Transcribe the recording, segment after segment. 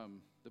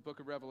the book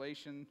of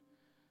Revelation,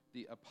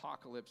 the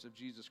apocalypse of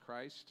Jesus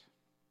Christ.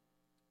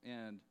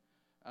 And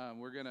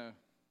we're going to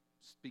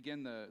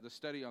begin the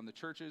study on the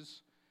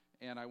churches.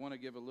 And I want to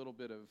give a little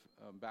bit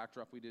of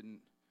backdrop. We didn't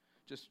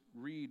just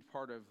read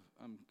part of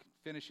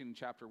finishing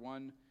chapter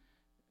 1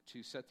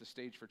 to set the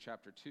stage for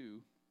chapter 2.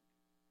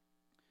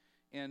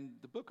 And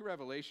the book of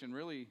Revelation,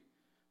 really,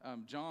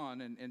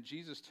 John, and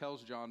Jesus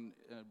tells John,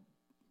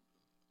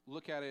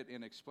 look at it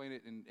and explain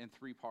it in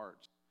three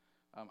parts.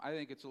 I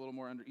think it's a little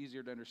more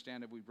easier to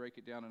understand if we break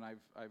it down, and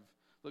I've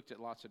looked at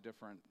lots of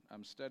different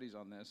studies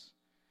on this,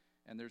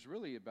 and there's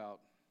really about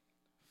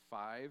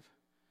 5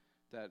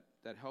 that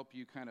help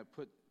you kind of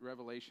put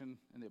Revelation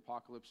and the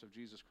apocalypse of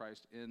Jesus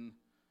Christ in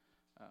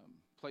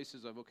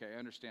places of, okay, I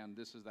understand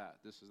this is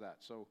that.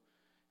 So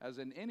as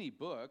in any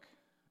book,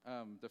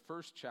 the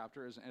first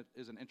chapter is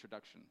an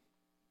introduction.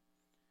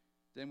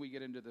 Then we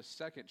get into the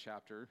second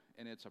chapter,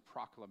 and it's a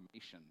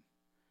proclamation.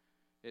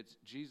 It's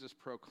Jesus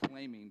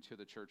proclaiming to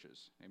the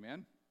churches.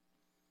 Amen?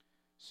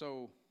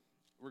 So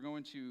we're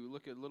going to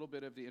look at a little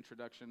bit of the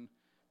introduction,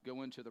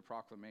 go into the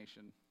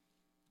proclamation,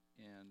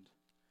 and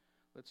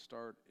let's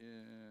start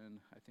in,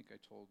 I think I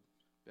told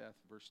Beth,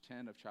 verse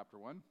 10 of chapter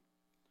 1.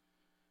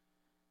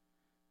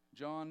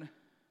 John,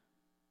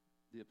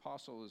 the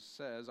apostle,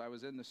 says, I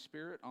was in the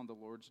Spirit on the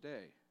Lord's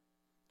day,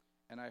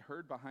 and I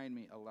heard behind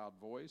me a loud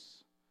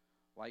voice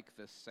like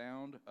the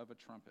sound of a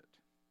trumpet.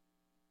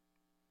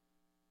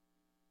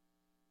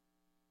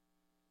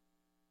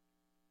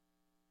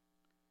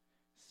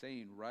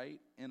 Saying,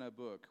 write in a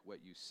book what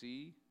you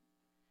see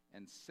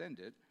and send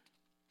it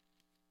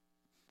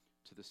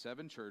to the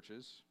 7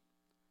 churches,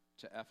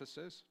 to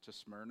Ephesus, to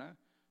Smyrna,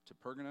 to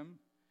Pergamum,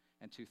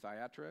 and to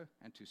Thyatira,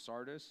 and to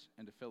Sardis,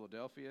 and to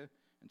Philadelphia,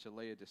 and to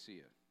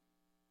Laodicea.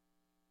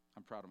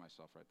 I'm proud of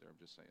myself right there, I'm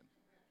just saying.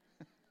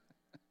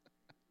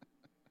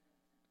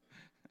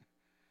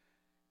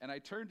 And I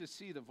turned to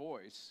see the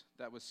voice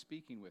that was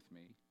speaking with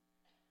me,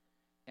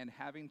 and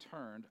having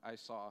turned, I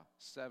saw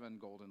 7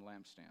 golden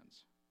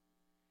lampstands.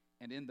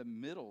 And in the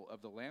middle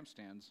of the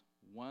lampstands,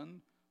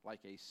 one like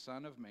a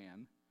son of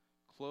man,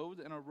 clothed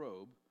in a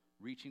robe,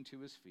 reaching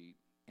to his feet,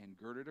 and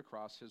girded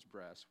across his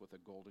breast with a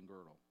golden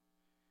girdle.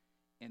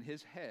 And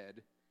his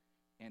head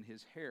and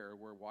his hair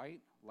were white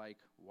like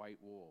white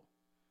wool,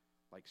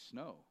 like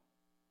snow.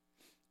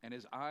 And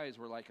his eyes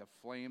were like a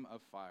flame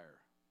of fire.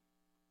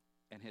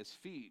 And his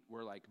feet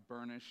were like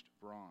burnished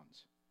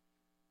bronze.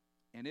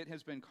 And it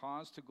has been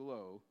caused to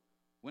glow,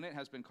 when it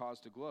has been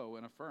caused to glow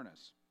in a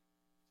furnace.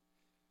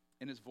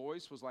 And his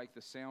voice was like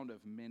the sound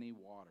of many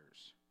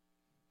waters.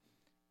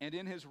 And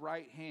in his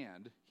right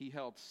hand he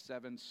held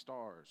 7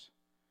 stars.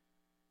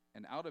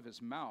 And out of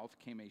his mouth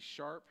came a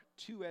sharp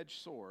 2-edged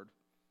sword,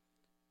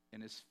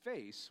 and his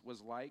face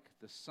was like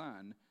the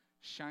sun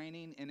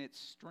shining in its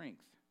strength.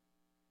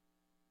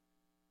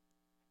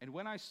 And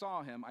when I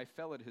saw him, I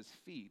fell at his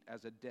feet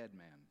as a dead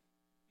man.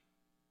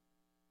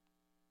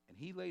 And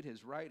he laid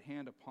his right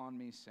hand upon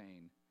me,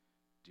 saying,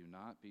 do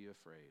not be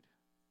afraid.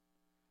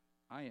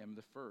 I am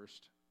the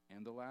first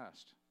and the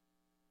last,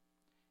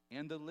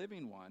 and the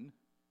living one.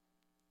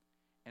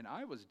 And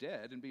I was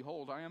dead, and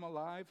behold, I am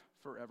alive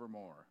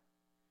forevermore.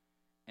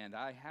 And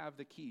I have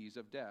the keys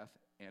of death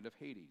and of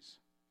Hades.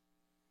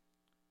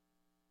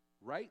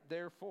 Write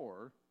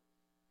therefore,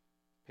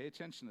 pay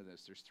attention to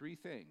this, there's 3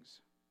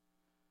 things.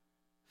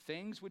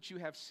 Things which you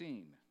have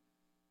seen,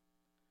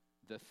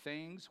 the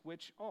things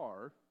which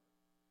are,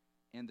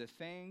 and the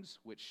things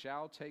which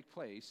shall take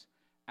place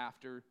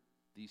after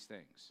these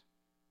things.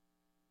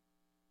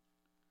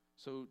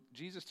 So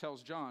Jesus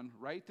tells John,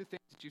 write the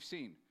things that you've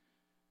seen.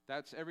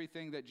 That's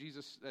everything that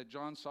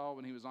John saw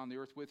when he was on the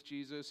earth with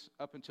Jesus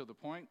up until the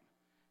point.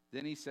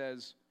 Then he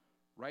says,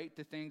 write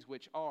the things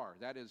which are.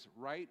 That is,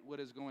 write what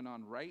is going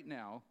on right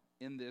now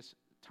in this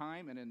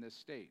time and in this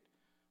state,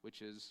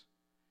 which is,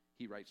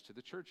 he writes to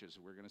the churches,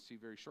 we're going to see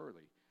very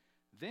shortly.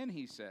 Then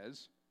he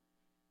says,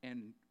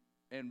 and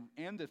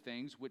the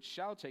things which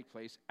shall take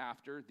place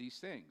after these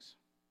things.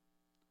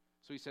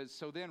 So he says,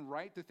 so then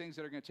write the things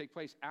that are going to take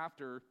place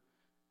after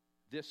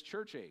this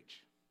church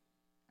age.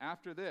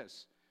 After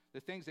this, the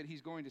things that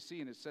he's going to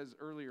see, and it says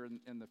earlier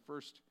in the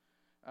first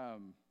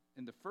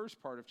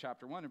part of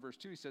chapter 1, in verse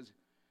 2, he says,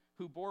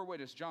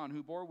 John,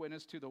 who bore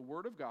witness to the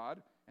word of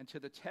God and to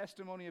the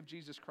testimony of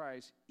Jesus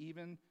Christ,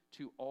 even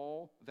to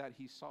all that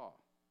he saw.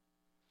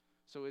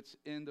 So it's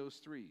in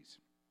those 3s.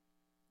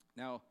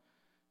 Now,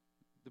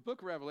 the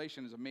book of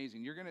Revelation is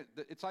amazing.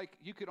 It's like,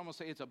 you could almost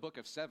say it's a book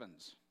of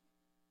 7s.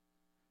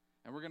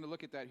 And we're going to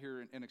look at that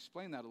here and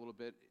explain that a little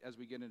bit as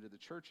we get into the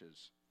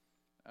churches.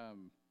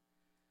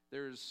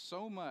 There's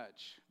so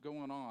much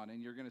going on,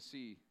 and you're going to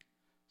see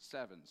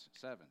 7s.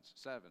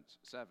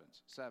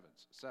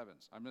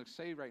 I'm going to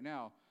say right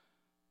now,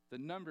 the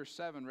number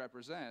 7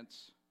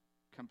 represents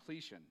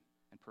completion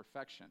and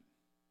perfection.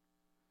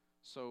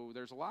 So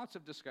there's lots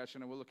of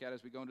discussion, and we'll look at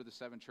as we go into the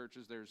 7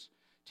 churches. There's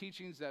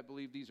teachings that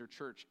believe these are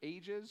church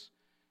ages,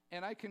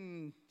 and I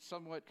can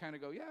somewhat kind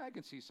of go, yeah, I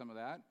can see some of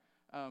that.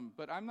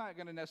 But I'm not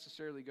going to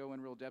necessarily go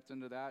in real depth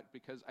into that,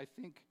 because I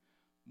think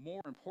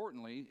more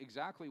importantly,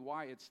 exactly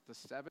why it's the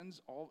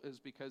sevens all is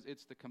because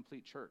it's the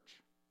complete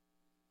church.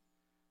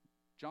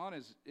 John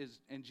is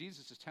and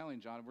Jesus is telling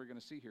John, and we're going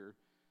to see here,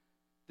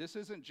 this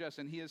isn't just,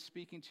 and he is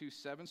speaking to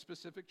 7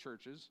 specific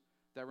churches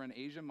that were in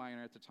Asia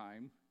Minor at the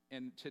time,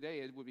 and today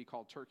it would be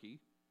called Turkey.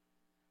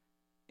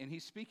 And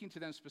he's speaking to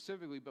them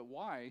specifically, but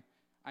why?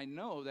 I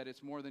know that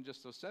it's more than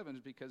just those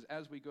 7s, because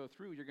as we go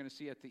through, you're going to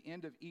see at the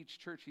end of each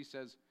church, he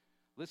says,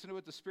 listen to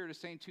what the Spirit is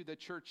saying to the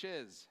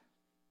churches.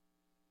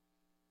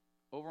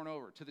 Over and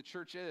over, to the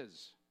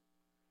churches.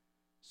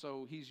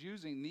 So he's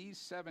using these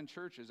 7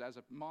 churches as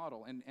a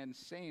model and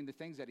saying the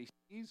things that he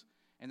sees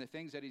and the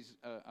things that he's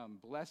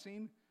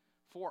blessing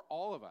for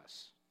all of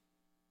us,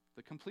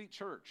 the complete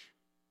church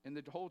in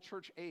the whole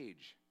church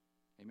age.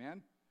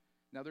 Amen?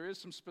 Now there is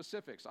some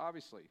specifics,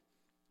 obviously,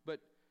 but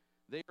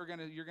you're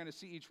going to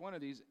see each one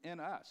of these in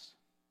us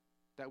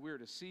that we're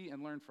to see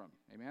and learn from.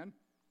 Amen?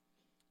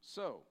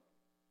 So,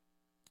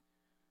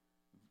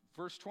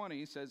 verse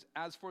 20 says,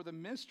 as for the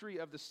mystery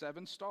of the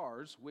 7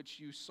 stars, which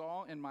you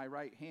saw in my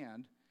right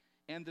hand,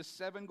 and the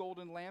 7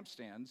 golden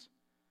lampstands,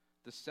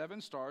 the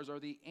 7 stars are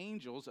the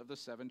angels of the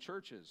 7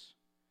 churches,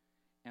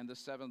 and the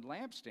 7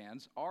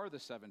 lampstands are the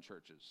 7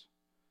 churches.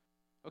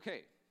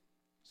 Okay,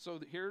 so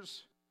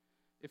here's,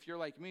 if you're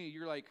like me,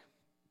 you're like,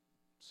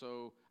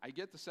 so I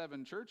get the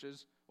 7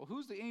 churches. Well,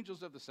 who's the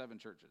angels of the 7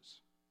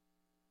 churches?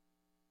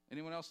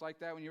 Anyone else like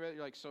that when you read it?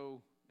 You're like,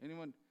 so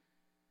anyone?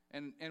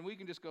 And we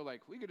can just go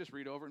like, we could just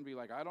read over it and be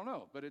like, I don't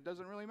know, but it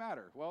doesn't really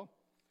matter. Well,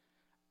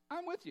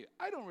 I'm with you.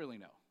 I don't really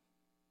know.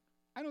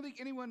 I don't think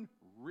anyone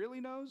really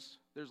knows.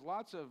 There's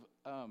lots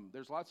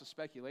of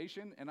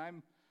speculation, and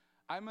I'm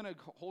going to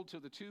hold to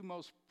the 2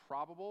 most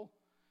probable.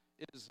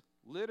 Is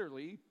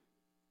literally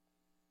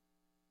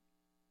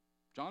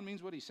John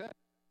means what he said.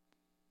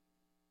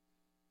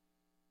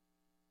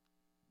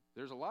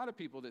 There's a lot of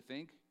people that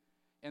think,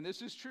 and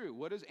this is true.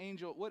 What is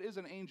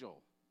an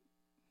angel?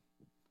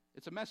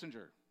 It's a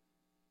messenger.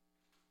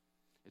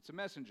 It's a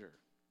messenger.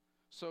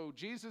 So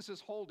Jesus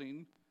is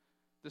holding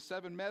the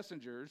 7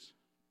 messengers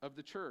of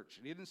the church.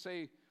 And he didn't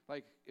say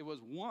like it was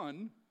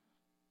one.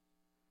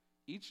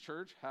 Each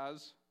church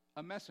has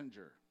a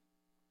messenger.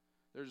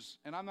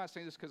 And I'm not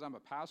saying this because I'm a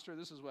pastor.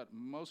 This is what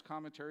most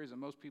commentaries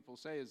and most people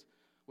say is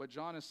what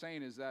John is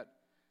saying is that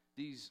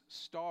these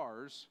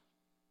stars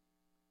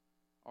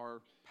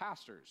are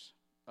pastors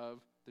of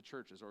the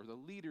churches or the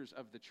leaders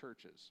of the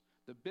churches,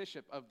 the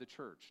bishop of the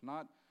church,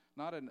 not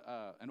an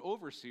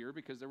overseer,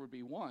 because there would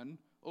be one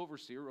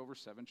overseer over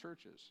 7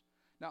 churches.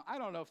 Now, I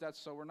don't know if that's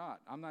so or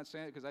not. I'm not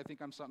saying it because I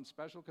think I'm something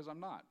special, because I'm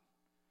not.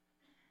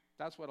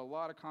 That's what a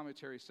lot of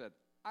commentaries said.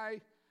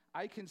 I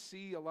can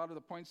see a lot of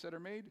the points that are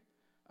made.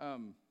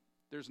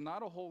 There's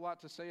not a whole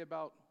lot to say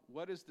about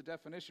what is the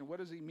definition. What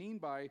does he mean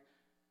by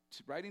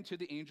writing to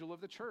the angel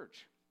of the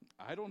church?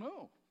 I don't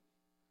know.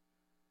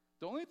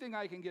 The only thing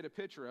I can get a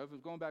picture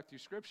of going back through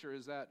Scripture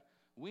is that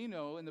we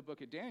know in the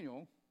book of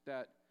Daniel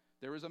that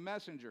there was a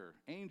messenger,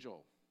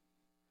 angel,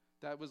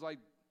 that was like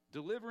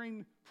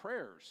delivering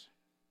prayers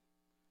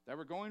that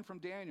were going from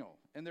Daniel.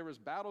 And there was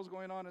battles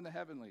going on in the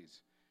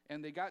heavenlies.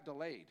 And they got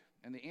delayed.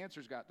 And the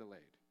answers got delayed.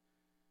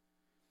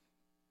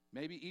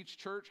 Maybe each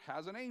church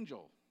has an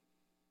angel.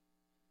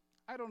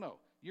 I don't know.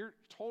 You're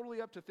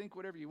totally up to think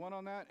whatever you want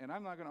on that, and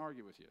I'm not going to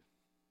argue with you.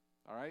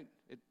 All right?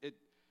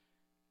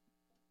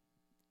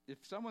 If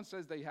someone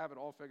says they have it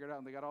all figured out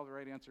and they got all the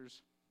right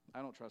answers,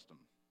 I don't trust them.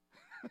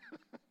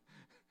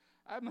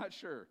 I'm not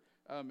sure.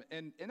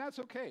 And that's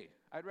okay.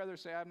 I'd rather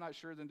say I'm not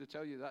sure than to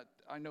tell you that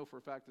I know for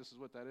a fact this is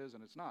what that is,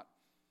 and it's not.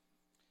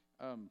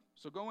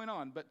 So going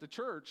on, but the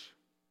church,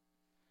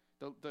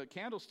 the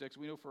candlesticks,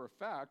 we know for a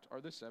fact,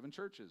 are the 7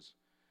 churches.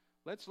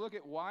 Let's look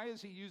at why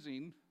is he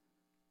using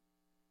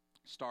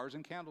stars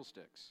and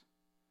candlesticks.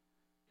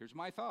 Here's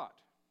my thought.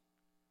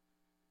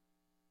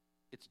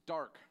 It's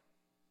dark.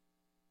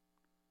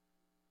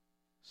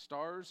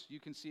 Stars you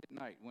can see at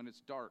night when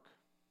it's dark.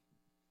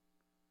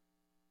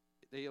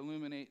 They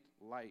illuminate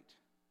light.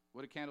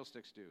 What do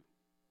candlesticks do?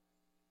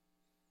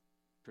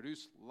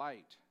 Produce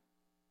light.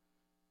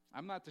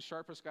 I'm not the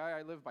sharpest guy.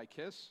 I live by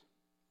KISS.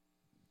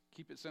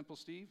 Keep it simple,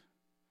 Steve.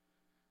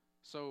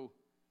 So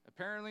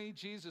apparently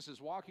Jesus is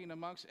walking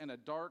amongst in a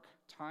dark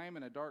time,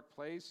 in a dark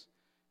place,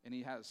 and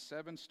he has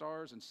 7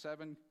 stars and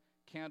 7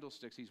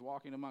 candlesticks he's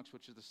walking amongst,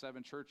 which is the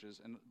 7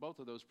 churches, and both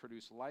of those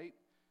produce light.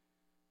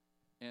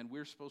 And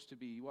we're supposed to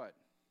be what?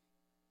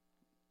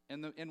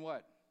 In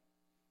what?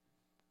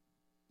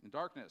 In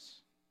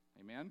darkness.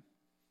 Amen?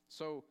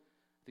 So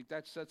I think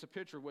that sets a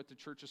picture of what the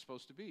church is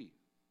supposed to be.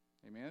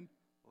 Amen?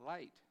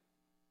 Light.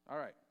 All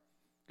right.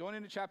 Going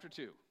into chapter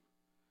 2.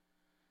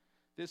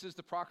 This is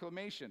the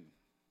proclamation.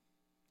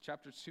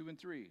 Chapters 2 and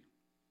 3.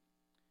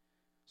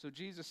 So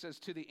Jesus says,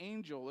 to the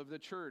angel of the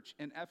church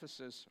in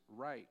Ephesis,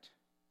 write,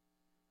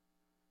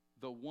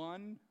 the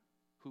one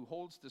who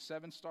holds the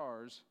 7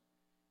 stars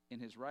in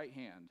his right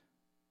hand,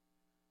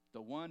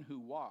 the one who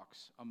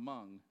walks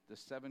among the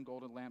 7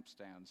 golden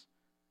lampstands,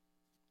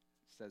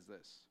 says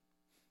this.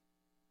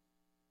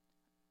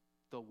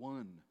 The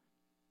one.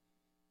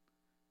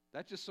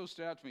 That just so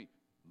stood out to me.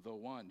 the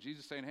one.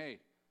 Jesus saying, hey,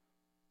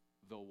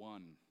 the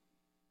one.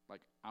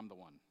 Like, I'm the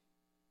one.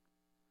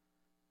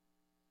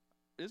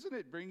 Isn't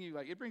it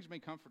it brings me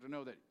comfort to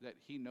know that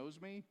he knows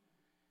me,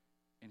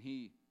 and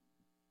he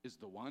is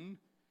the one,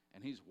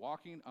 and he's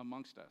walking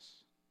amongst us.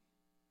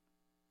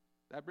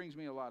 That brings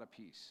me a lot of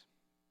peace.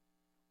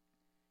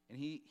 And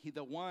he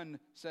the one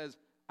says,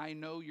 I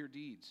know your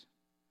deeds.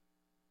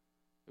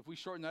 If we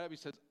shorten that up, he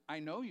says, I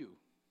know you.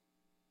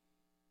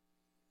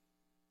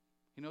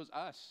 He knows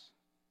us.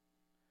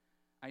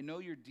 I know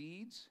your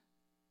deeds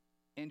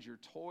and your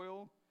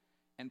toil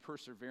and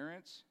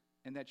perseverance,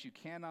 and that you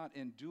cannot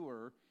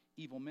endure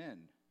evil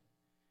men.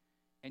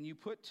 And you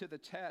put to the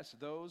test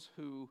those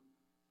who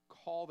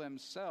call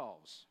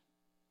themselves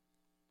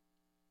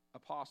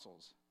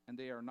apostles, and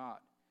they are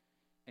not,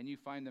 and you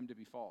find them to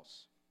be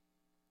false.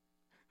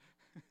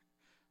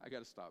 I got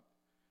to stop.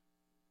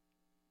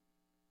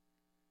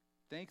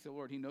 Thank the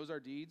Lord. He knows our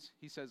deeds.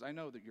 He says, I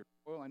know that your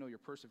toil, I know your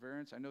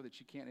perseverance, I know that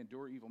you can't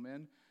endure evil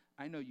men.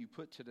 I know you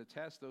put to the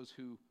test those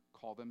who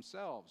call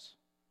themselves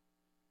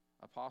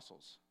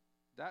apostles.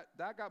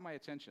 That got my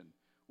attention.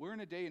 We're in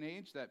a day and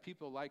age that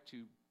people like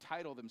to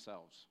title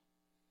themselves.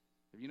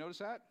 Have you noticed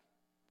that?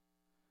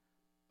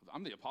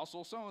 I'm the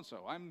apostle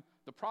so-and-so. I'm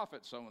the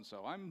prophet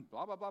so-and-so. I'm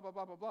blah, blah, blah, blah,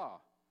 blah, blah, blah.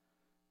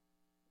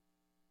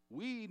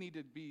 We need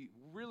to be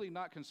really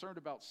not concerned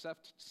about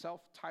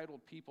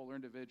self-titled people or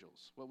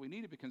individuals. What we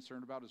need to be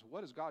concerned about is,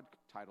 what does God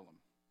title them?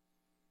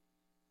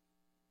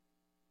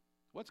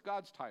 What's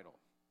God's title?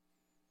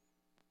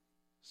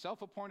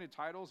 Self-appointed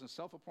titles and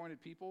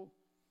self-appointed people,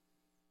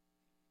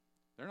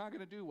 they're not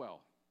going to do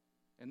well.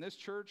 And this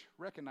church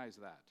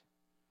recognized that.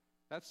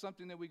 That's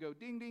something that we go,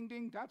 ding, ding,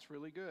 ding, that's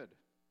really good.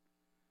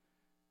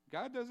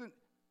 God doesn't,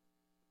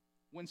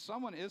 when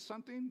someone is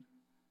something,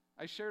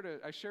 I shared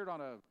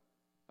on a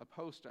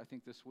post, I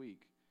think this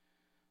week.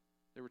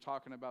 They were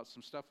talking about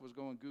some stuff was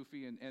going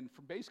goofy, and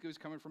basically it was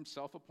coming from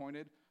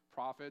self-appointed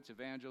prophets,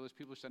 evangelists.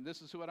 People are saying,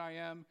 this is what I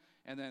am,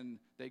 and then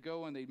they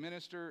go and they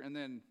minister, and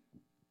then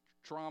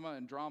trauma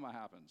and drama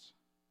happens.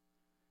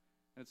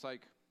 And it's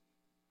like,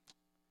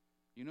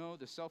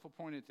 the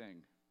self-appointed thing.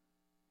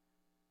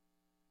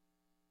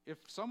 If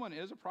someone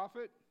is a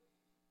prophet,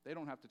 they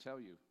don't have to tell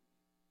you.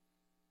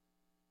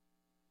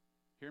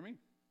 Hear me?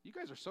 You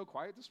guys are so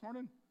quiet this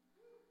morning.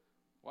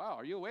 Wow,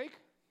 are you awake?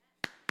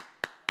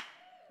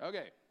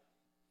 Okay.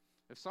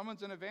 If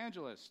someone's an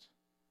evangelist,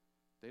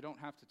 they don't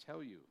have to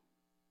tell you.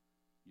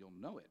 You'll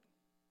know it.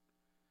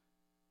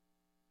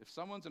 If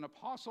someone's an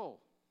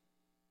apostle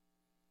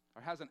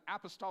or has an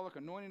apostolic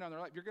anointing on their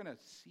life, you're going to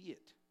see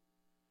it.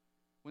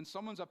 When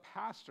someone's a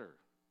pastor,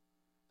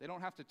 they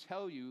don't have to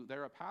tell you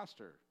they're a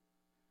pastor.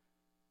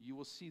 You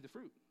will see the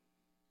fruit.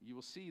 You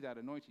will see that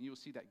anointing. You will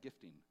see that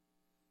gifting.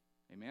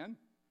 Amen?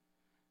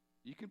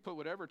 You can put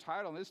whatever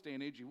title in this day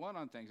and age you want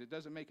on things. It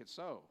doesn't make it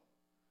so.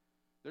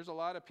 There's a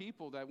lot of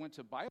people that went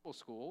to Bible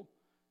school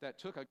that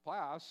took a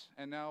class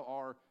and now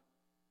are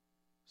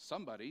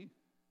somebody,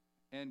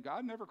 and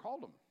God never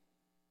called them,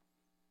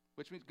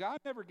 which means God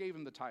never gave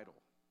them the title.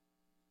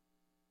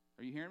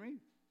 Are you hearing me?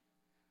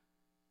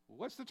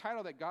 What's the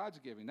title that God's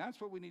giving?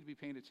 That's what we need to be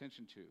paying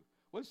attention to.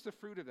 What's the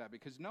fruit of that?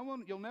 Because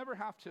they'll never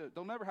have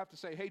to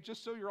say, hey,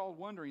 just so you're all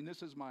wondering,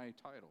 this is my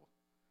title.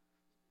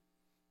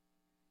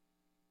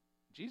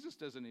 Jesus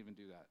doesn't even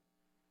do that.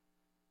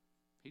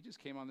 He just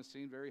came on the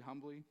scene very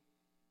humbly.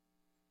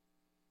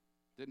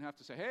 Didn't have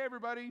to say, hey,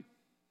 everybody,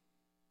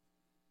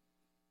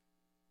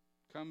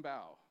 come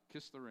bow,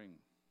 kiss the ring.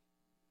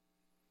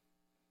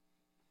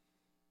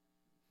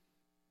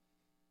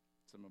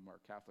 Some of our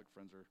Catholic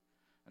friends are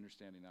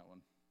understanding that one.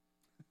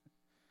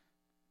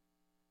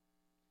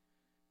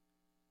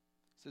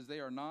 It says, they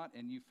are not,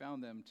 and you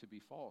found them to be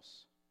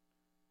false.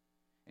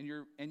 And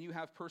you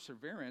have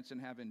perseverance and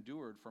have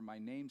endured for my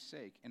name's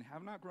sake and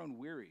have not grown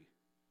weary.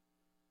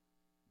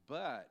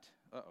 But,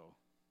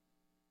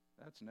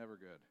 that's never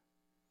good.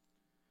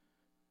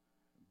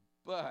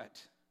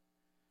 But,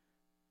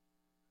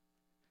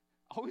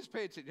 always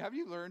pay attention. Have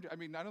you learned?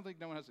 I don't think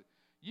no one has it.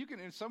 You can,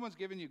 if someone's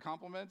giving you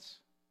compliments,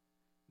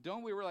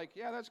 we were like,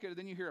 yeah, that's good. And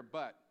then you hear a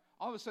but.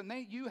 All of a sudden,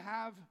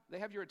 they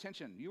have your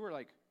attention. You were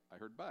like, I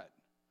heard but.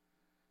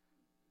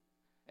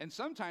 And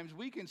sometimes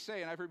we can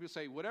say, and I've heard people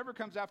say, whatever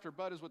comes after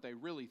but is what they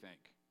really think.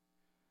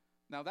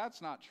 Now,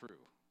 that's not true.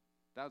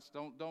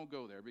 Don't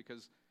go there,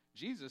 because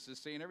Jesus is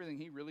saying everything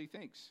he really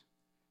thinks.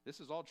 This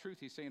is all truth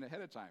he's saying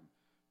ahead of time.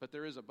 But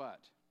there is a but.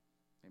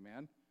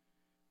 Amen?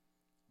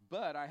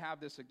 But I have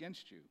this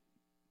against you,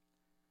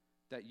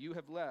 that you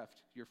have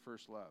left your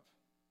first love.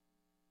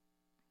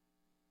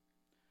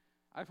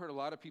 I've heard a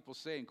lot of people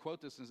say and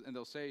quote this, and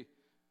they'll say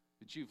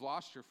that you've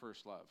lost your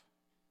first love.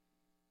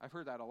 I've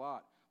heard that a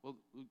lot. Well,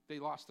 they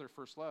lost their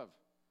first love.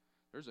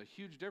 There's a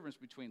huge difference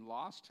between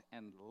lost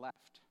and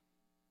left.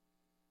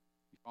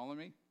 You follow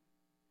me?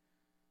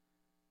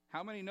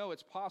 How many know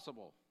it's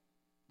possible?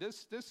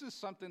 This is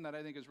something that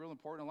I think is real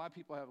important. A lot of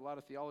people have a lot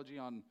of theology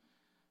on,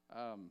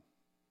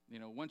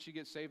 once you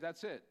get saved,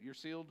 that's it. You're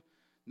sealed.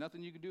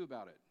 Nothing you can do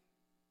about it.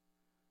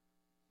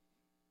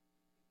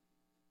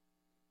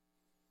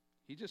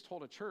 He just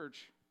told a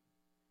church,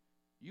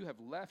 you have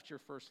left your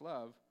first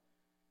love.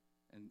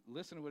 And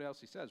listen to what else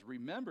he says.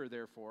 Remember,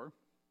 therefore,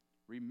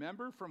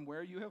 remember from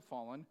where you have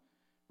fallen,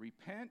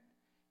 repent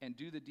and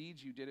do the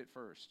deeds you did at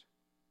first.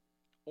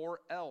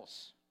 Or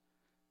else,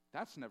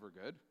 that's never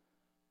good.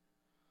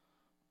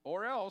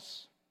 Or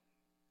else,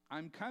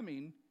 I'm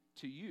coming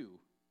to you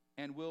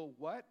and will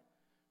what?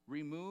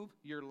 Remove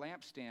your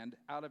lampstand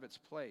out of its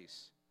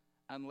place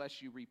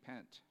unless you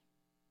repent.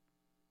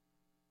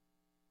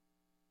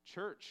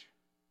 Church,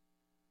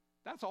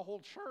 that's a whole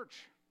church.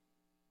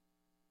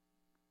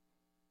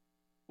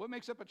 What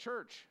makes up a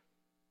church?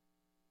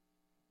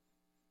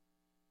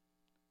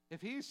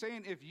 If he's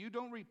saying, if you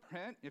don't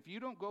repent, if you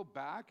don't go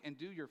back and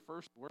do your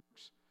first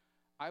works,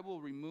 I will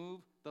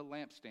remove the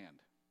lampstand.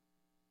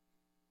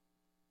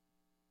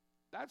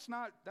 That's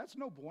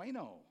no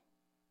bueno,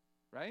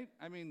 right?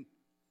 I mean,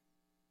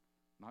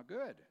 not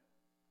good.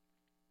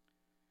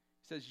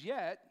 He says,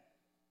 yet,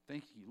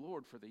 thank you,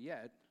 Lord, for the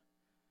yet,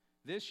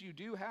 this you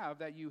do have,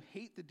 that you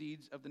hate the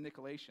deeds of the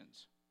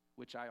Nicolaitans,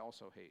 which I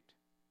also hate.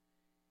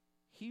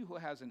 He who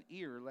has an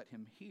ear, let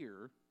him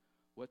hear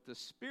what the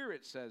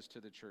Spirit says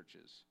to the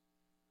churches.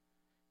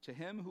 To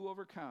him who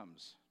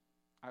overcomes,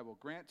 I will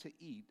grant to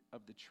eat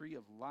of the tree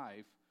of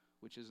life,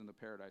 which is in the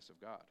paradise of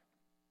God.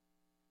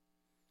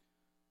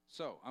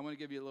 So, I want to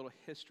give you a little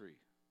history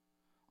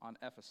on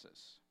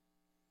Ephesus.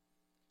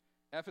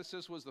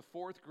 Ephesus was the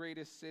fourth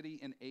greatest city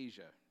in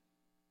Asia,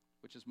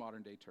 which is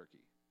modern-day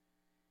Turkey.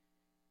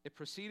 It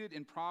preceded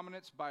in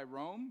prominence by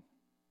Rome,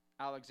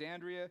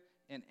 Alexandria,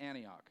 and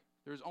Antioch.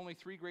 There's only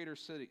three greater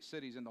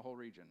cities in the whole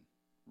region: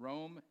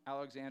 Rome,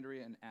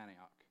 Alexandria, and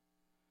Antioch.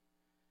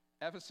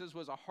 Ephesus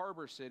was a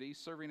harbor city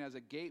serving as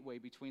a gateway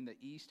between the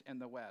east and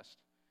the west,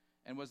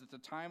 and was at the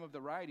time of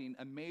the writing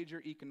a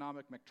major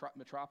economic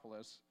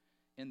metropolis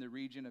in the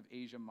region of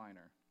Asia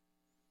Minor.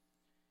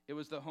 It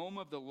was the home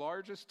of the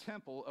largest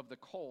temple of the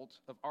cult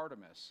of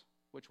Artemis,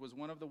 which was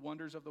one of the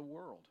wonders of the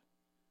world.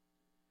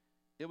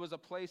 It was a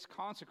place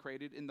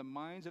consecrated in the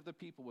minds of the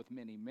people with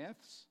many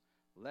myths,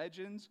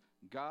 legends,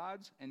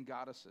 gods, and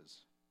goddesses.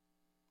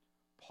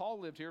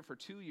 Paul lived here for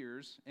 2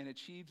 years and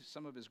achieved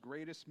some of his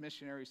greatest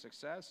missionary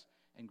success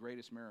and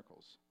greatest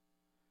miracles.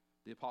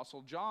 The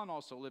Apostle John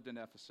also lived in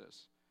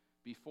Ephesus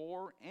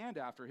before and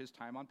after his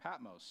time on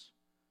Patmos,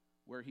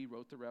 where he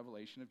wrote the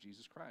revelation of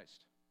Jesus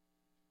Christ.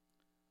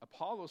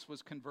 Apollos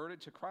was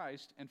converted to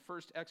Christ and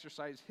first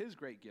exercised his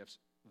great gifts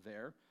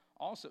there.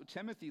 Also,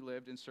 Timothy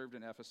lived and served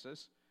in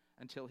Ephesus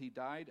until he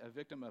died a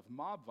victim of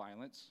mob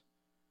violence.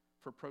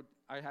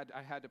 I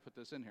had to put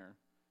this in here.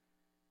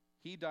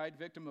 He died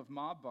victim of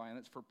mob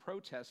violence for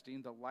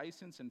protesting the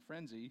license and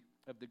frenzy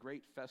of the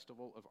great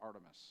festival of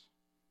Artemis.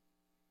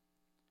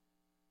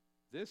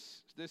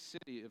 This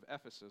city of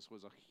Ephesus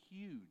was a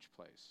huge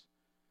place.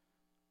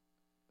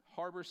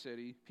 Harbor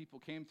city. People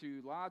came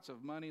through, lots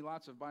of money,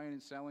 lots of buying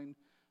and selling,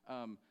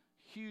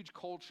 huge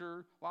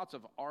culture, lots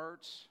of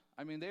arts.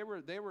 I mean, they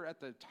were at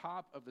the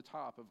top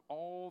of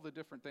all the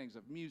different things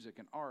of music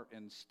and art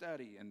and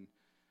study, and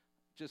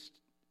just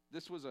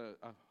this was a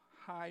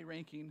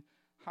high-ranking,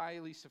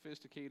 highly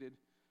sophisticated,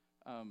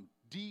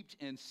 deep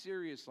and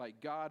serious like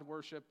God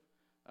worship.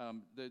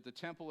 The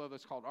temple of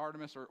it's called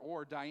Artemis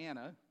or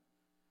Diana.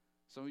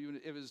 So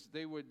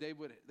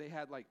they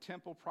had like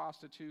temple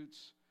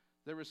prostitutes.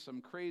 There was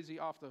some crazy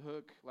off the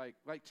hook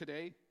like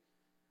today,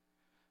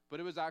 but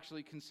it was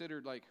actually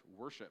considered like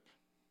worship.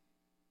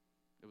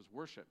 It was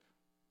worship.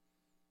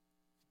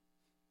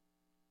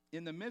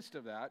 In the midst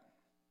of that,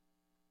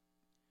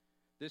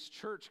 this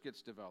church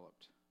gets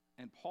developed,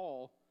 and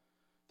Paul,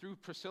 through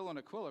Priscilla and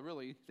Aquila,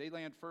 really, they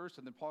land first,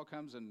 and then Paul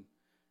comes and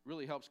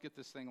really helps get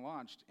this thing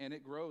launched, and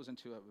it grows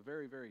into a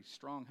very, very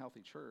strong,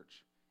 healthy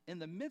church. In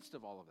the midst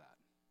of all of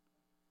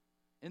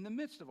that. In the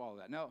midst of all of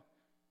that. Now,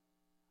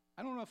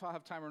 I don't know if I'll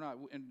have time or not,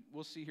 and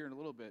we'll see here in a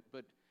little bit,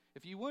 but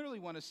if you really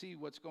want to see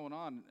what's going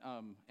on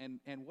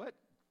and what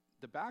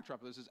the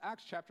backdrop of this is,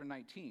 Acts chapter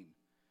 19.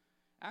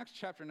 Acts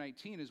chapter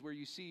 19 is where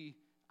you see,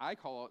 I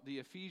call it the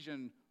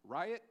Ephesian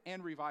riot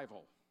and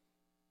revival.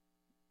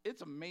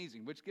 It's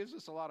amazing, which gives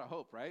us a lot of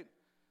hope, right?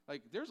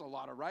 Like, there's a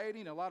lot of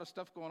rioting, a lot of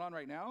stuff going on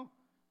right now.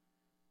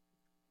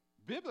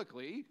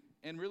 Biblically,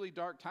 in really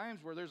dark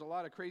times where there's a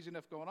lot of crazy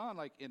stuff going on,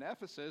 like in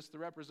Ephesus, the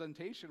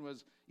representation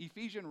was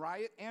Ephesian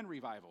riot and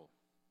revival.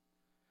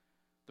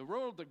 The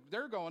world,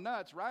 they're going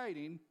nuts,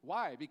 rioting.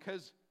 Why?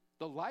 Because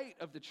the light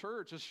of the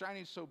church is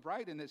shining so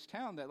bright in this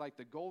town that like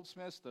the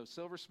goldsmiths, the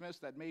silversmiths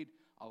that made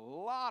a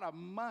lot of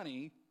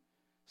money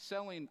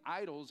selling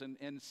idols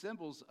and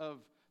symbols of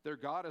their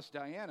goddess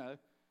Diana,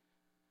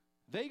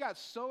 they got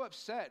so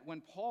upset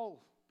when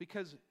Paul,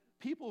 because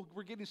people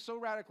were getting so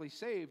radically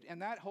saved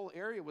and that whole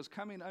area was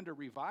coming under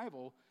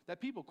revival, that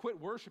people quit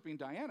worshiping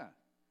Diana.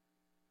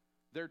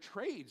 Their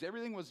trades,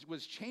 everything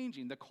was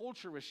changing. The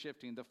culture was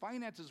shifting. The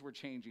finances were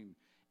changing.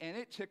 And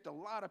it ticked a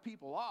lot of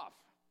people off.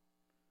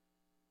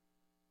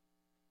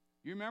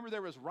 You remember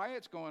there was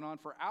riots going on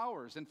for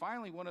hours. And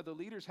finally, one of the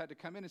leaders had to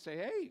come in and say,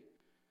 hey,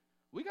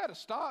 we got to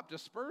stop,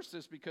 disperse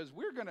this, because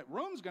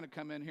Rome's going to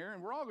come in here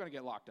and we're all going to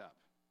get locked up.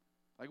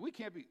 Like, we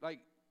can't be, like,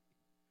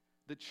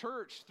 the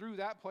church threw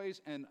that place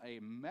in a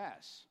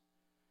mess.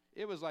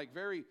 It was like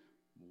very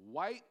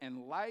white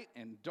and light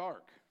and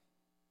dark.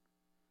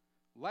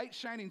 Light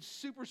shining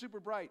super, super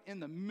bright in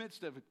the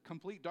midst of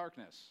complete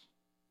darkness.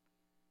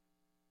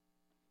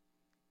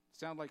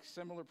 Sound like a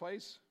similar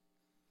place?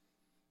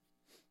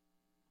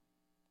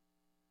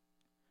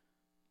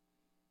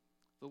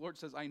 The Lord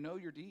says, I know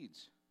your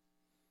deeds.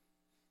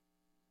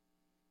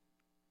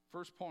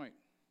 First point,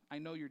 I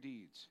know your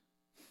deeds.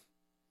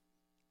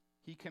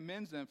 He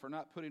commends them for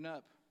not putting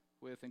up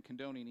with and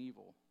condoning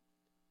evil.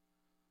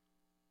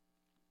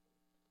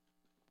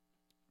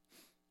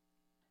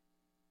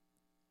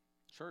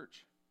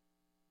 Church.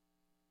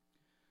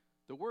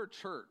 The word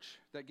church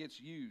that gets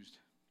used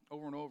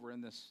over and over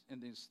in this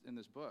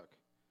book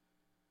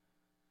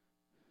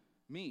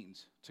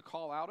means to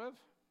call out of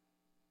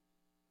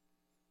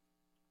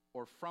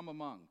or from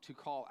among. To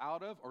call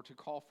out of or to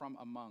call from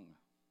among.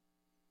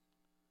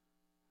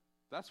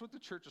 That's what the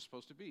church is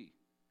supposed to be.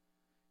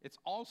 It's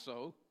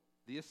also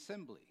the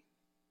assembly.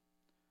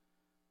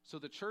 So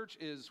the church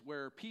is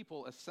where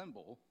people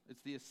assemble.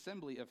 It's the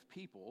assembly of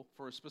people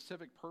for a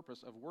specific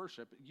purpose of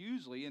worship.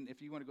 Usually, and if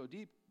you want to go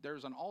deep,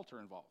 there's an altar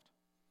involved.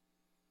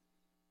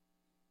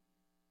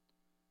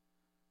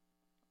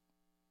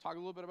 Talk a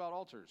little bit about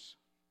altars.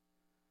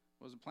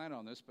 Wasn't planning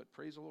on this, but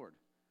praise the Lord.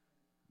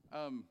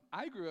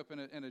 I grew up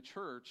in a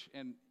church,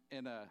 and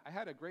I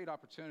had a great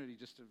opportunity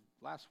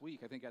last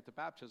week, I think, at the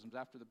baptisms,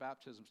 after the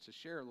baptisms, to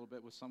share a little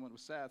bit with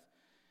Seth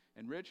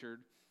and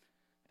Richard.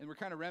 And we're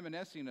kind of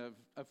reminiscing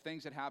of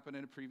things that happened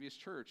in a previous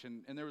church.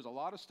 And there was a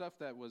lot of stuff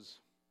that was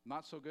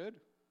not so good.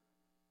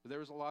 But there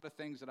was a lot of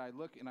things that I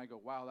look and I go,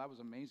 wow, that was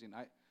amazing.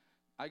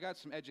 I got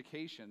some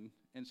education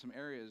in some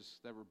areas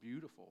that were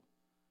beautiful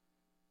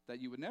that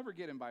you would never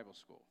get in Bible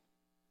school.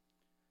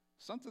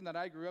 Something that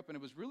I grew up in,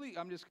 it was really,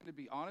 I'm just going to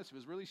be honest, it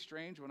was really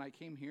strange when I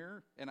came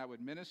here and I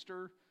would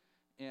minister.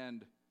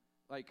 And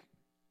like,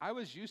 I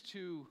was used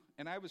to,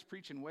 and I was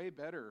preaching way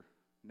better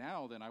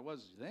now than I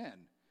was then.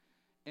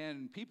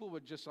 And people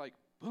would just like,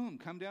 boom,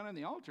 come down on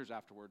the altars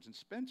afterwards and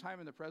spend time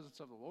in the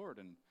presence of the Lord.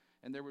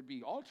 And there would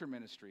be altar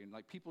ministry, and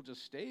like people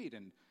just stayed,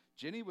 and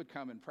Jenny would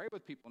come and pray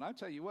with people. And I'll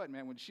tell you what,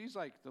 man, when she's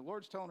like, the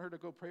Lord's telling her to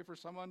go pray for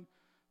someone,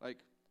 like,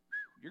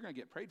 you're going to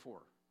get prayed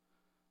for.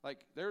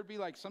 Like, there would be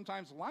like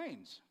sometimes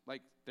lines.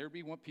 Like, there'd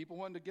be people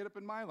wanting to get up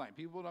in my line.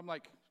 People, and I'm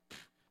like, if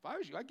I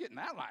was you, I'd get in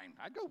that line.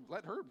 I'd go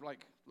let her,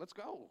 like, let's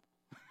go.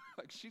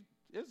 Like, she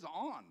is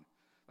on.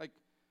 Like,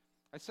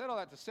 I said all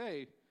that to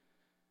say,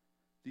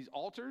 these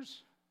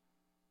altars,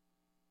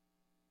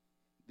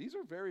 these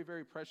are very,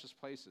 very precious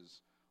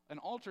places. An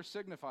altar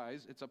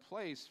signifies, it's a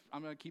place,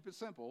 I'm going to keep it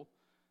simple,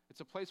 it's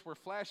a place where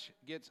flesh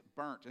gets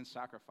burnt and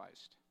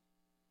sacrificed.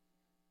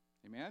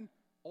 Amen?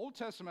 Old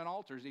Testament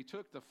altars, they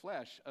took the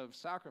flesh of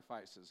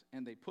sacrifices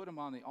and they put them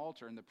on the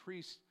altar, and the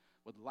priest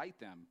would light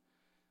them.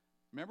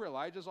 Remember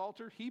Elijah's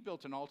altar? He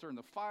built an altar, and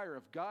the fire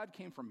of God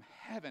came from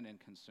heaven and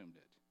consumed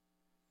it.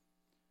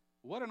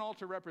 What an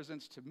altar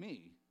represents to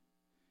me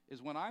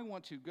is when I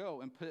want to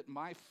go and put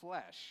my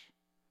flesh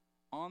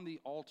on the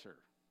altar.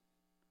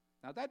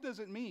 Now, that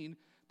doesn't mean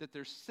that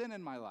there's sin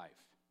in my life.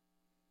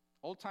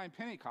 Old-time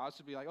Pentecost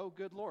would be like, oh,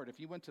 good Lord, if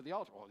you went to the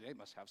altar, well, they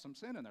must have some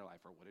sin in their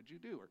life, or what did you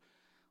do? Or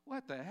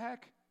what the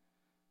heck?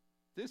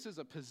 This is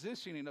a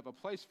positioning of a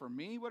place for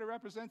me, what it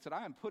represents, that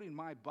I am putting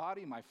my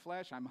body, my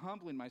flesh, I'm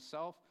humbling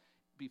myself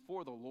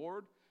before the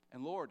Lord.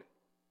 And Lord,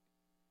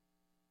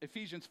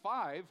 Ephesians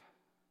 5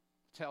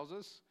 tells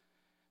us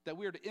that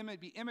we are to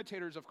be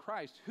imitators of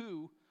Christ,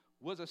 who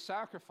was a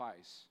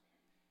sacrifice.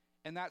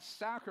 And that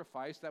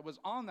sacrifice that was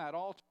on that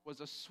altar was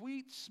a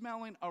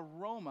sweet-smelling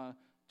aroma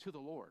to the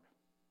Lord.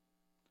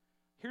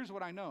 Here's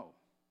what I know.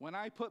 When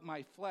I put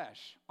my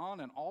flesh on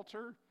an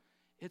altar,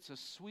 it's a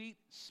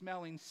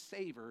sweet-smelling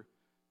savor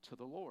to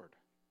the Lord.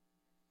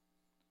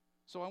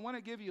 So I want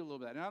to give you a little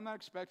bit. And I'm not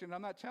expecting,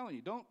 I'm not telling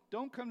you.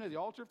 Don't come to the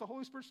altar if the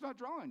Holy Spirit's not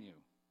drawing you.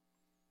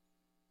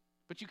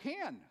 But you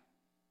can.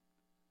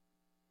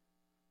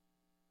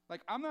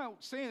 Like, I'm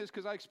not saying this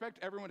because I expect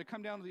everyone to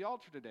come down to the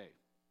altar today.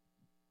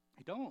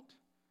 I don't.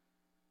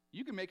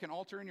 You can make an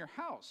altar in your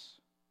house.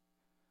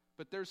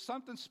 But there's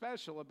something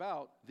special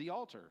about the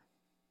altar.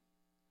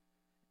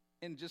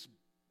 And just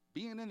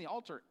being in the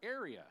altar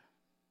area.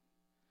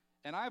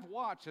 And I've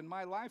watched in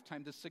my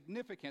lifetime the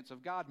significance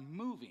of God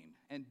moving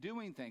and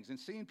doing things and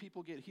seeing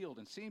people get healed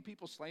and seeing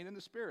people slain in the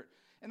Spirit.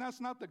 And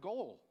that's not the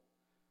goal.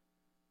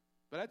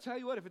 But I tell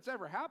you what, if it's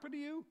ever happened to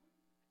you,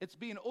 it's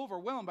being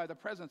overwhelmed by the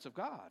presence of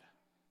God.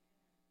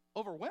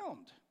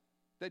 Overwhelmed.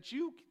 That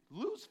you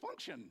lose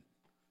function.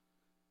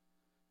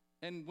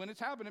 And when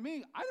it's happened to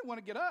me, I didn't want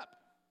to get up.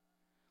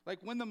 Like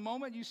when the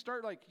moment you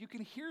start, like you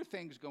can hear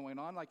things going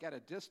on like at a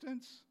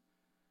distance.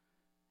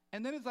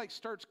 And then it like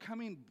starts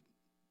coming,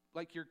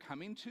 like you're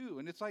coming to.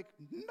 And it's like,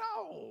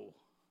 no,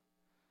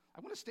 I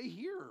want to stay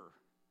here.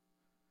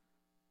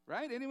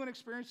 Right? Anyone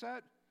experience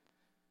that?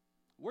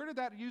 Where did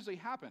that usually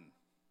happen?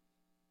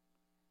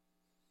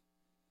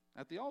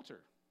 At the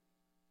altar.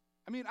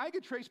 I mean, I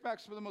could trace back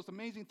some of the most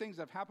amazing things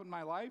that have happened in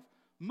my life.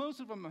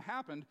 Most of them have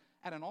happened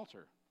at an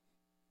altar.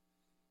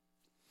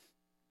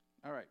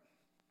 All right.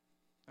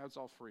 That's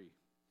all free.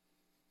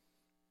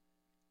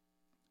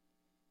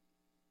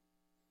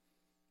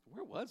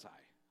 Where was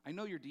I? I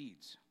know your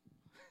deeds.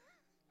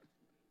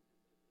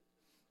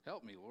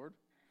 Help me, Lord.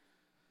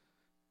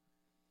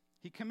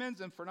 He commends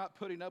them for not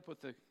putting up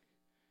with the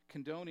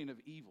condoning of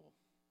evil.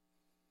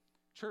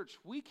 Church,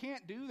 we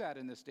can't do that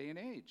in this day and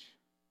age.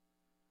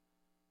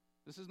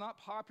 This is not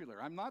popular.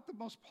 I'm not the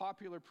most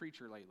popular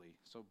preacher lately,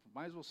 so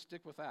might as well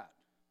stick with that.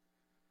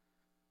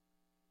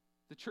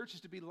 The church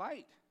is to be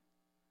light,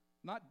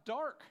 not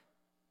dark.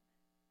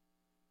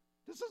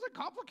 This isn't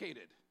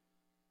complicated.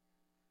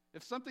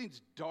 If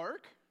something's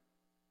dark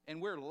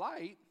and we're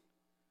light,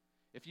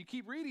 if you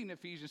keep reading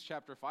Ephesians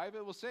chapter 5,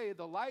 it will say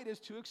the light is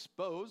to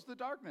expose the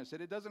darkness,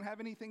 and it doesn't have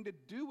anything to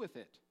do with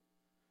it.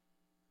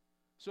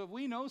 So if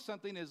we know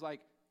something is like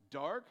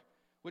dark,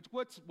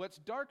 what's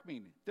dark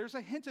mean? There's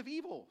a hint of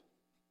evil.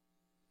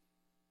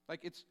 Like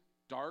it's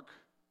dark,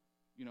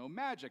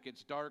 magic.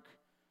 It's dark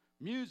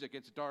music.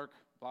 It's dark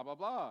blah, blah,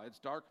 blah. It's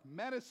dark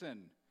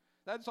medicine.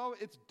 That's all.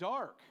 It's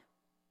dark.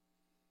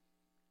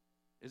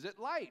 Is it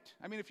light?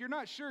 I mean, if you're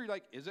not sure, you're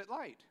like, is it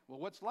light? Well,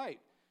 what's light?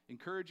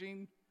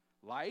 Encouraging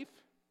life.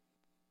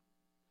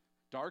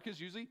 Dark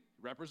is usually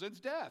represents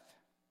death.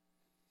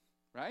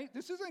 Right?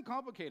 This isn't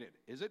complicated.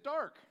 Is it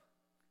dark?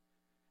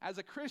 As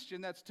a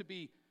Christian, that's to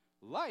be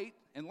light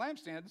and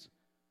lampstands.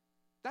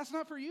 That's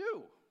not for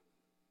you.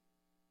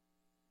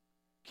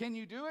 Can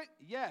you do it?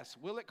 Yes.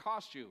 Will it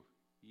cost you?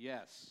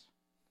 Yes.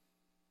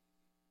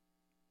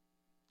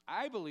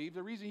 I believe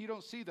the reason you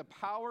don't see the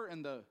power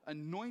and the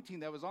anointing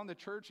that was on the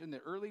church in the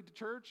early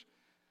church,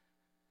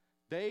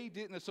 they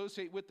didn't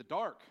associate with the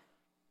dark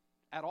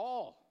at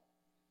all.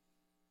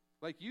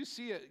 Like you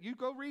see it, you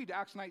go read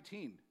Acts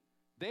 19.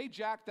 They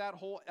jacked that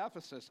whole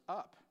Ephesus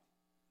up.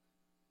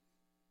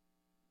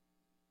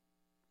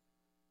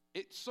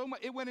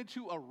 It went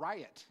into a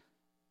riot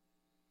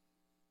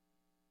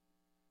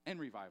and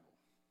revival.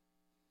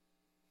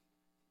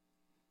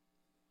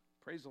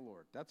 Praise the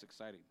Lord. That's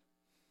exciting.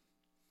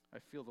 I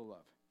feel the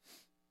love.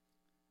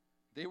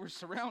 They were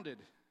surrounded.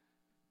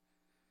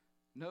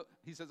 No,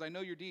 he says, I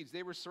know your deeds.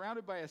 They were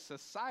surrounded by a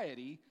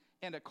society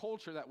and a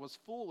culture that was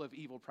full of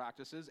evil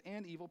practices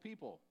and evil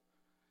people.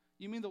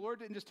 You mean the Lord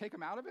didn't just take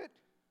them out of it?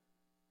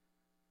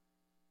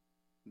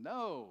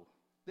 No.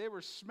 They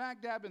were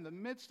smack dab in the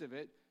midst of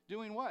it,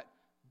 doing what?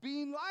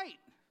 Being light.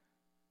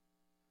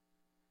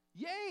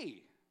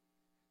 Yay.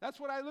 That's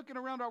what I looking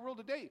around our world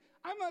today.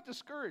 I'm not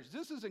discouraged.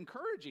 This is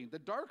encouraging. The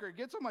darker it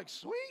gets, I'm like,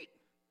 sweet.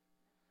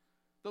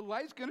 The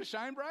light's going to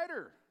shine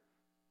brighter.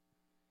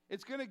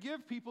 It's going to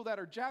give people that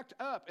are jacked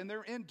up and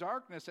they're in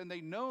darkness and they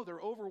know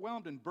they're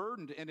overwhelmed and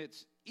burdened and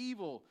it's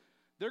evil.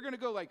 They're going to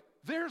go like,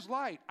 there's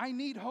light. I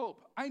need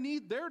hope.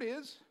 There it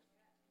is.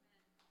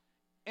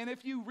 And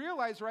if you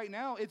realize right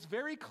now, it's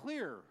very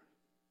clear.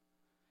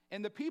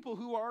 And the people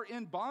who are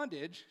in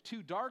bondage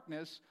to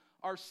darkness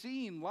are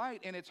seeing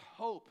light and it's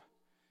hope.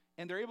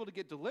 And they're able to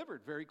get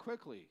delivered very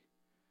quickly.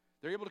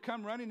 They're able to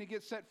come running and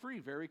get set free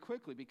very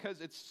quickly because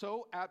it's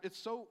so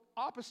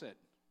opposite.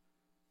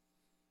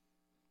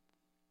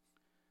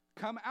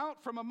 Come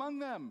out from among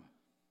them.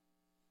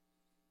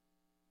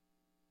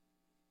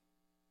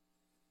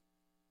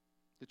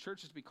 The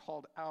church is to be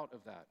called out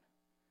of that.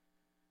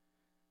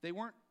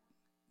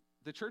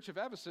 The church of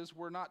Ephesus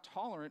were not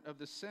tolerant of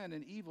the sin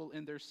and evil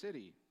in their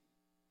city.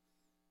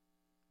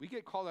 We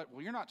get called out,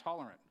 well, you're not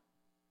tolerant.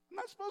 I'm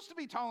not supposed to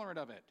be tolerant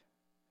of it.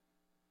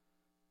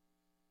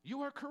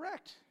 You are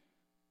correct.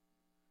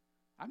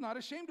 I'm not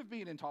ashamed of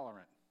being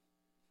intolerant.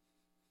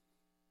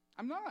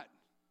 I'm not.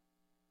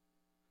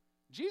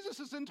 Jesus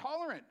is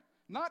intolerant.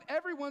 Not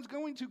everyone's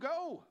going to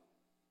go.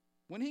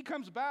 When he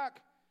comes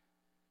back,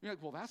 you're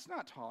like, well, that's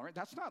not tolerant.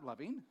 That's not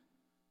loving.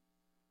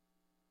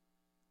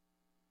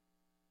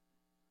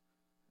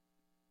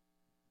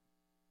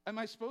 Am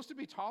I supposed to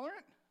be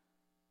tolerant?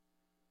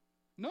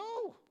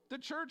 No. The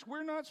church,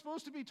 we're not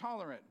supposed to be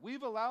tolerant.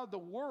 We've allowed the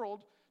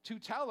world to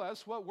tell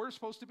us what we're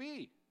supposed to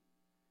be.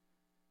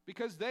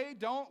 Because they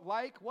don't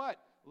like what?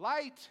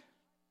 Light.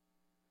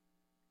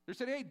 They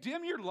said, hey,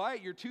 dim your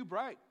light. You're too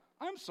bright.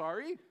 I'm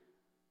sorry.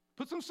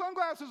 Put some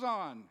sunglasses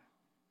on.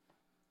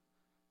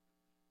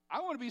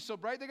 I want to be so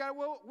bright they got to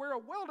wear a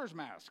welder's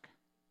mask.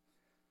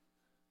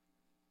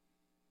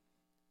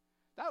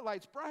 That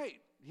light's bright.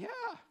 Yeah.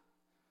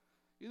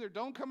 Either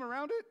don't come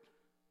around it,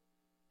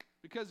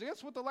 because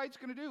that's what the light's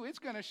going to do. It's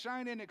going to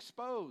shine and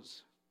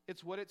expose.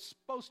 It's what it's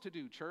supposed to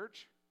do,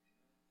 church.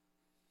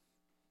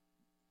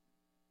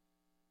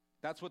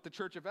 That's what the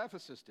church of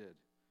Ephesus did.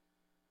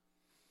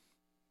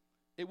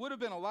 It would have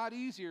been a lot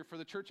easier for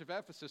the church of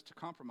Ephesus to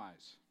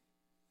compromise.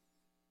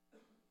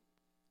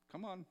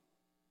 Come on.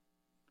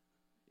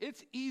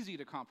 It's easy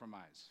to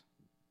compromise.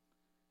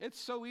 It's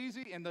so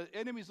easy, and the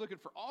enemy's looking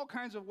for all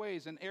kinds of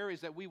ways and areas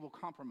that we will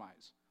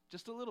compromise.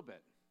 Just a little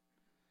bit.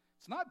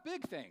 It's not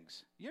big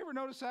things. You ever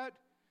notice that?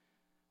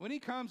 When he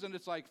comes and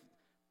it's like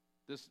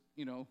this,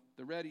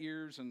 the red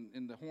ears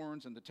and the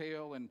horns and the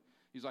tail, and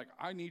he's like,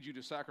 I need you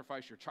to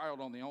sacrifice your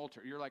child on the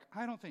altar. You're like,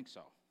 I don't think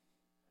so.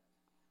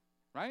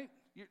 right?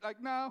 You're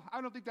like, no,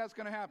 I don't think that's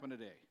going to happen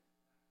today.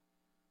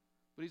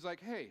 But he's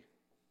like, hey,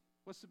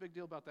 what's the big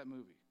deal about that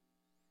movie?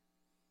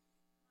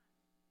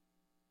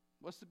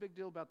 What's the big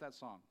deal about that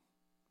song?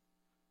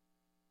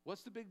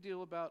 What's the big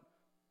deal about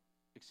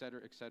et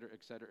cetera, et cetera,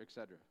 et cetera, et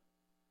cetera?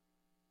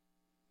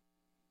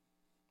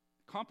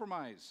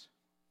 Compromise.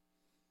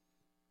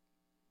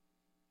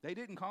 They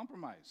didn't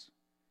compromise.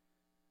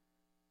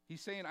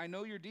 He's saying, I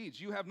know your deeds.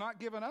 You have not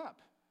given up.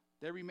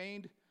 They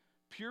remained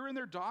pure in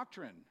their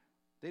doctrine.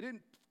 They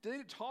didn't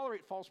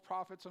tolerate false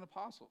prophets and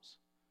apostles.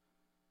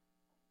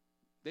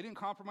 They didn't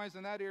compromise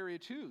in that area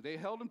too. They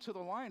held them to the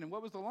line. And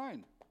what was the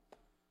line?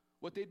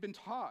 What they'd been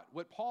taught,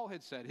 what Paul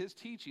had said, his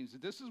teachings.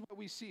 This is what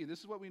we see.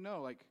 This is what we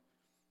know. Like,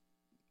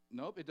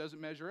 nope, it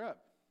doesn't measure up.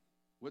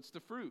 What's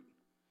the fruit?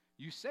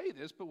 You say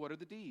this, but what are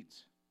the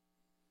deeds?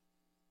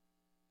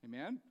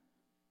 Amen?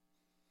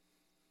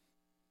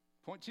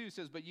 Point 2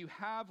 says, but you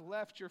have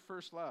left your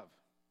first love.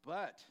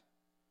 But,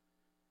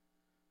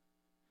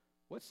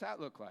 what's that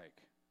look like?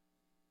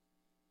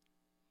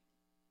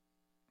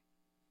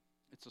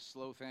 It's a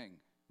slow thing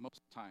most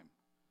of the time.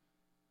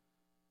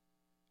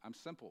 I'm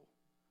simple.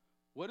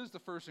 What is the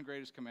first and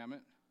greatest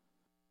commandment?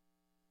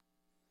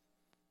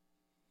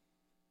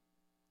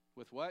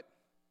 With what?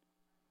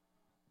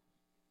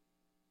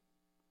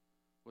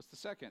 What's the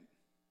second?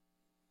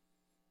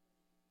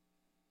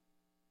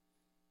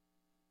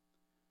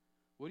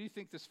 What do you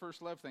think this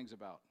first love thing's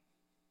about?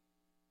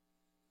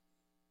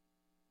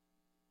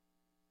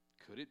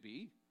 Could it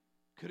be?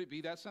 Could it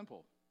be that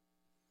simple?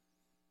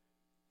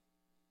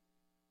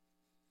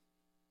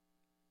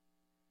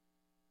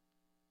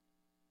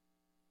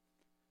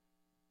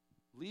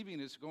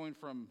 Leaving is going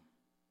from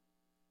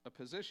a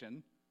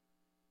position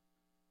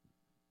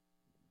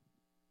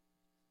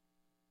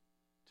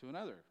to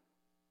another.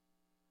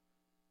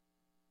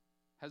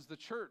 Has the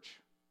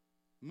church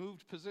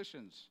moved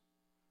positions?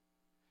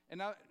 And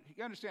now,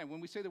 you understand,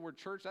 when we say the word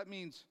church, that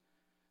means,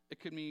 it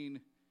could mean,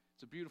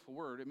 it's a beautiful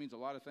word, it means a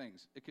lot of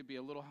things. It could be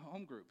a little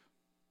home group,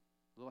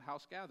 a little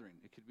house gathering.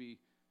 It could be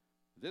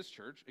this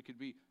church. It could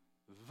be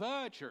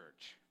the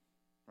church,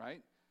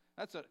 right?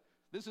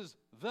 This is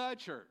the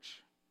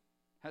church.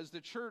 Has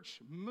the church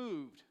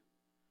moved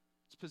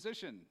its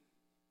position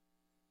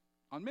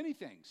on many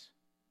things?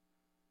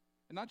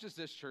 And not just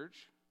this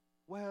church.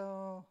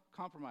 Well,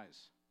 compromise.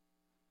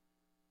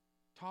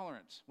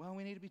 Tolerance. Well,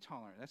 we need to be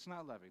tolerant. That's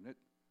not loving.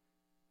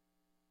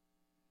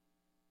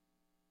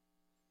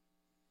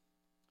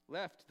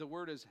 Left, the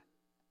word is,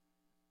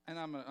 and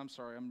I'm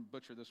sorry, I'm going to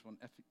butcher this one,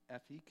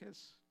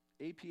 Ephesis,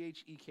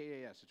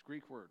 A-P-H-E-K-A-S. It's a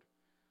Greek word.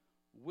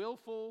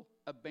 Willful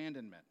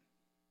abandonment.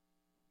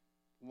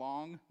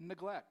 Long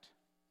neglect.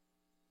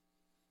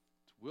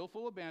 It's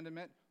willful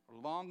abandonment or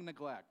long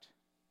neglect.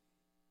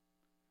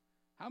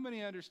 How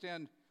many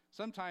understand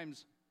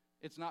sometimes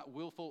it's not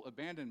willful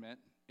abandonment,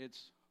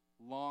 it's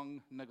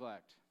long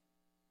neglect?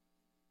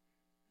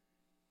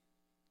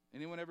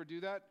 Anyone ever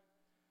do that?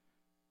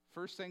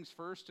 First things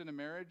first in a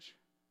marriage?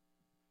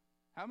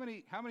 How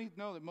many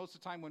know that most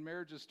of the time when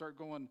marriages start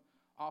going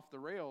off the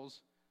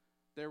rails,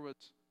 there was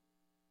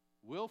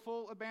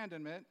willful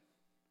abandonment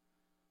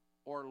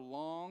or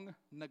long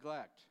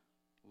neglect?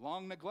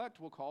 Long neglect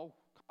will cause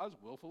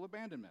willful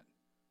abandonment.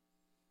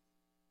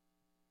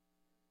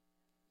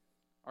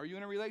 Are you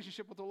in a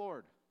relationship with the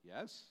Lord?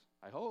 Yes,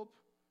 I hope.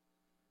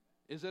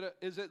 Is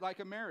it like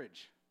a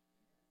marriage?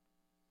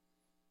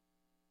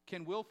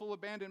 Can willful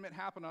abandonment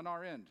happen on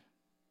our end?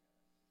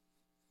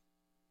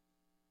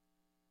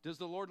 Does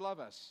the Lord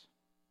love us?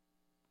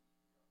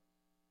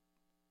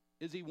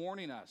 Is he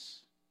warning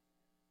us?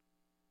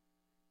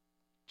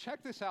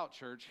 Check this out,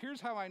 church. Here's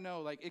how I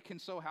know, it can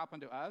so happen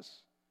to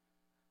us.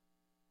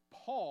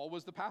 Paul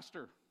was the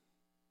pastor.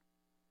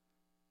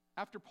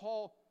 After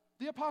Paul,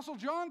 the Apostle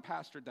John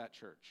pastored that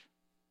church.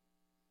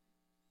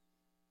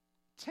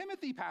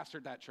 Timothy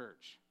pastored that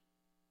church.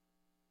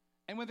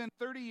 And within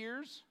 30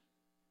 years,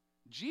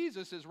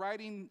 Jesus is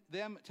writing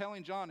them,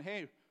 telling John,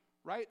 hey,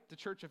 write the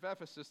church of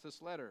Ephesus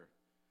this letter.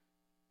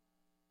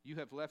 You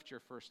have left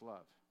your first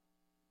love.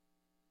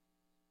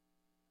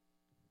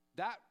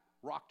 That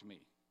rocked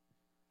me.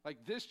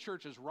 This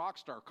church is rock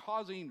star,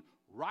 causing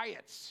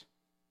riots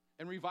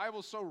and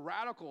revivals so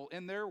radical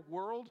in their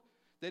world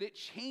that it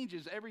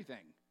changes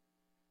everything.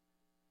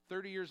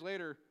 30 years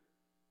later,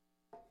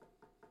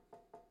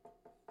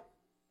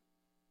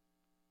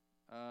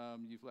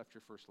 you've left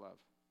your first love.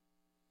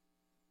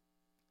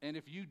 And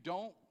if you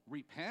don't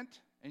repent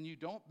and you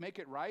don't make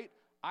it right,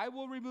 I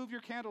will remove your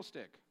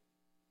candlestick.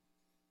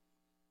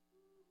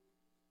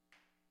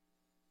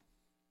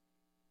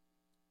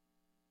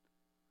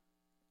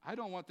 I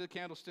don't want the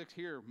candlesticks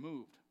here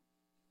moved.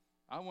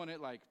 I want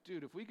it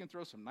dude, if we can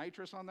throw some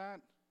nitrous on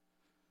that,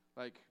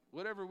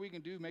 whatever we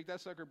can do, make that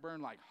sucker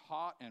burn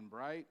hot and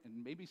bright,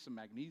 and maybe some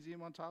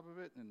magnesium on top of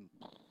it, and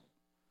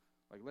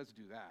let's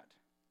do that.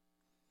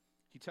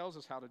 He tells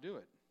us how to do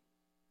it.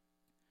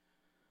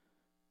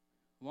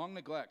 Long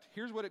neglect.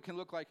 Here's what it can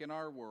look like in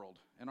our world,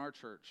 in our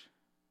church.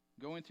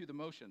 Going through the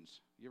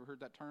motions. You ever heard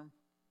that term?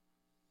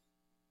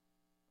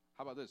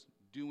 How about this?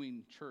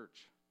 doing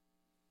church.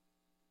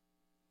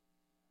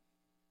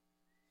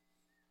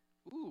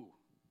 Ooh,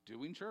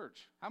 doing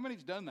church. How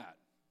many's done that?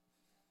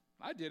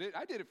 I did it.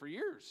 I did it for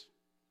years.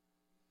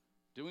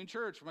 Doing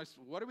church.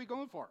 What are we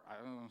going for? I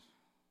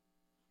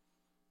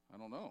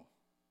don't know.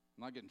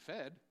 I'm not getting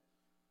fed.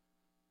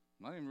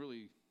 I'm not even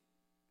really,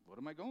 what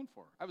am I going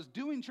for? I was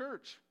doing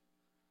church.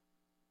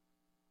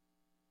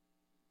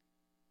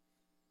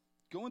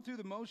 Going through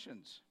the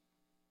motions.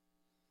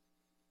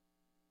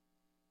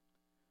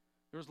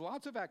 There's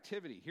lots of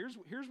activity.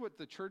 Here's what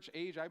the church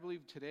age, I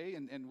believe, today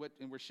and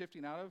we're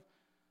shifting out of.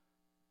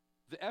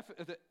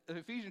 The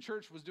Ephesian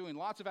church was doing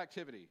lots of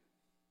activity.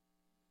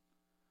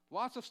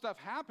 Lots of stuff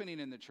happening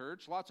in the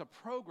church, lots of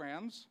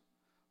programs,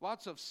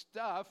 lots of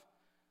stuff,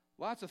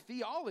 lots of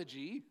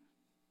theology,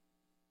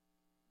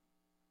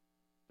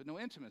 but no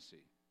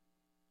intimacy.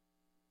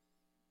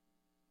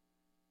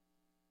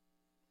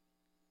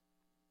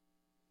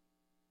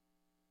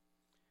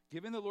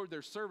 Giving the Lord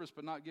their service,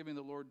 but not giving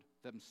the Lord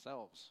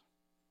themselves.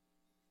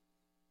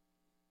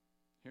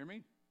 Hear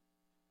me?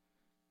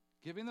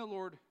 Giving the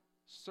Lord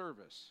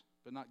service,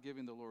 but not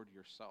giving the Lord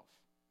yourself.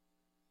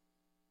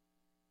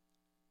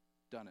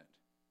 Done it.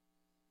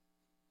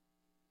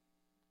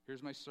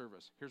 Here's my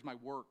service. Here's my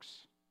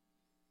works.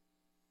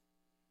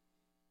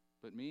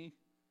 But me,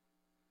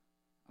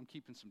 I'm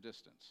keeping some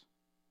distance.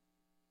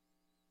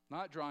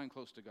 Not drawing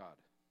close to God.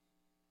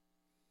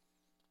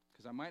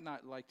 Because I might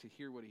not like to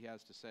hear what he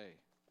has to say.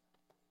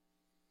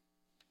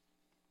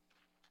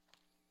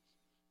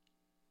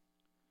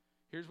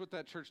 Here's what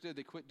that church did.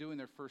 They quit doing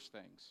their first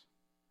things.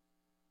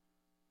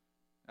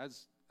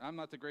 As I'm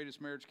not the greatest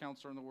marriage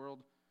counselor in the world,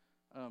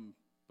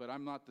 but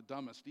I'm not the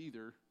dumbest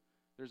either.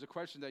 There's a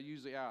question that I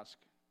usually ask.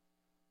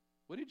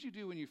 What did you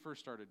do when you first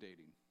started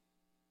dating?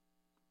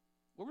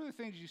 What were the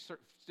things you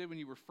did when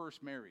you were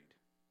first married?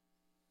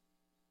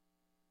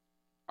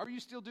 Are you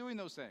still doing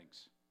those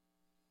things?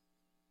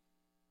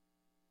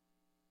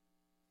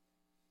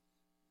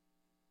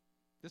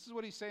 This is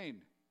what he's saying.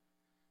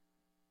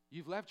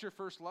 You've left your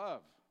first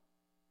love.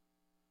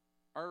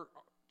 Our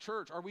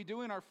church, are we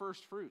doing our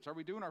first fruits? Are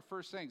we doing our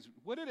first things?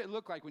 What did it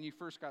look like when you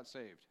first got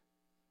saved?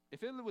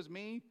 If it was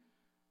me,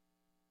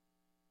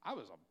 I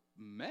was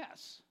a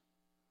mess.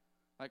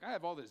 Like, I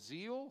have all this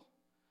zeal,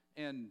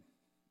 and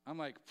I'm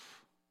like,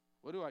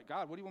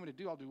 God, what do you want me to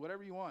do? I'll do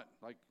whatever you want.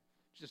 Like,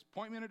 just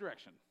point me in a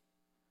direction.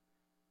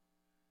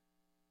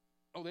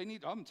 Oh,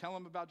 I'm telling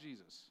them about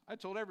Jesus. I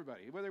told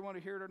everybody, whether they want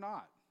to hear it or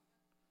not.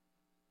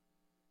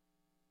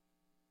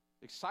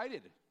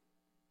 Excited.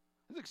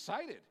 I was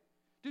excited.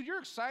 Dude, you're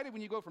excited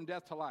when you go from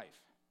death to life.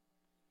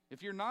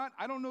 If you're not,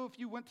 I don't know if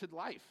you went to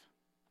life.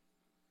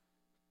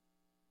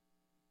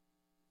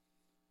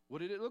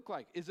 What did it look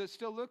like? Does it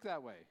still look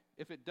that way?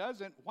 If it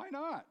doesn't, why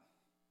not?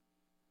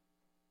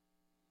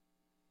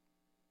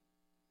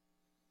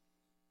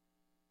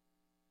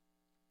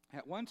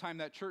 At one time,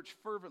 that church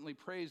fervently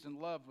praised and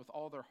loved with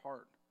all their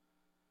heart.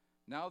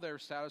 Now they're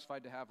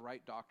satisfied to have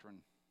right doctrine.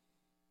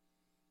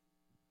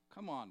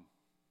 Come on.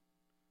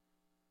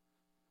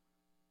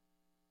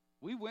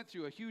 We went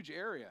through a huge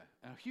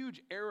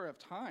era of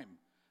time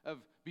of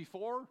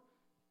before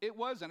it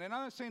wasn't. And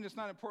I'm not saying it's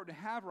not important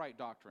to have right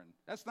doctrine.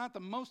 That's not the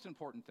most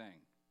important thing.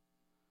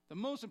 The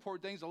most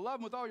important thing is to love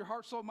him with all your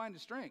heart, soul, mind,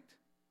 and strength.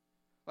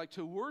 Like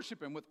to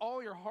worship him with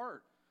all your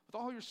heart, with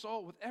all your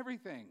soul, with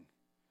everything.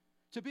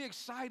 To be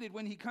excited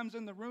when he comes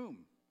in the room.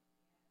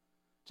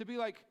 To be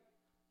like,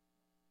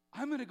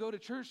 I'm going to go to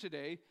church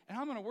today and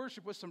I'm going to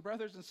worship with some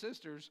brothers and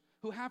sisters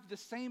who have the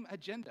same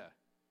agenda.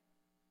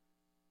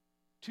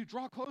 To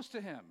draw close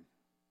to him,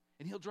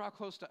 and he'll draw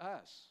close to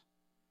us.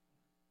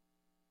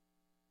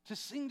 To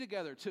sing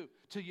together,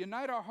 to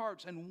unite our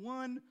hearts in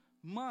one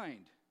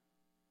mind.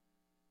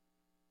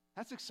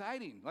 That's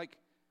exciting. Like,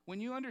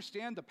 when you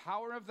understand the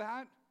power of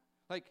that,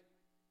 like,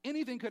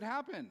 anything could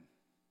happen.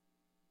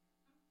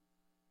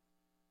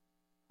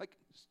 Like,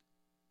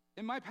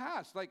 in my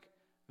past, like,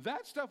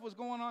 that stuff was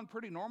going on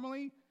pretty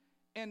normally,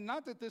 and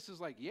not that this is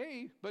like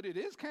yay, but it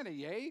is kind of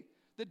yay.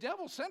 The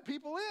devil sent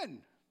people in.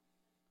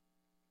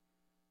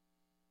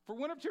 For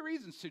one of two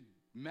reasons, to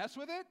mess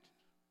with it,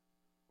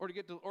 or to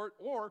get to,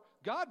 or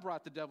God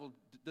brought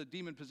the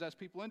demon-possessed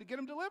people in to get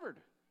them delivered.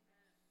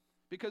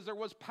 Because there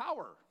was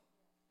power.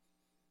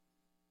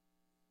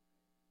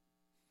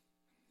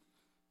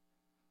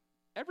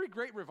 Every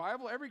great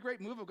revival, every great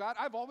move of God,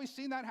 I've always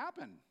seen that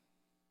happen.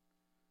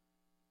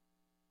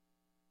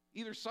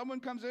 Either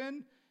someone comes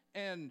in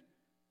and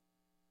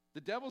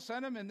the devil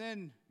sent him, and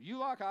then you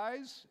lock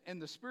eyes,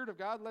 and the Spirit of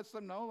God lets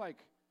them know,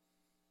 like,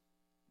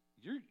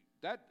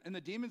 and the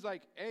demon's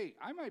like, hey,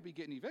 I might be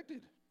getting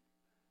evicted.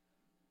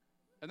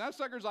 And that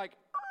sucker's like,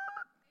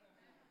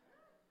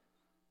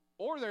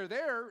 or they're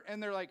there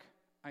and they're like,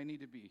 I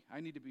need to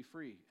be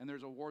free. And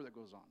there's a war that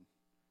goes on.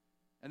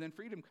 And then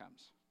freedom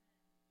comes.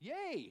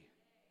 Yay!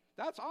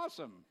 That's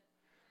awesome.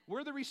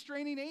 We're the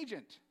restraining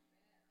agent.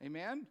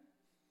 Amen?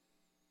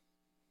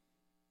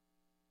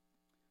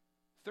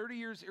 30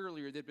 years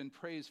earlier, they'd been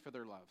praised for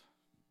their love.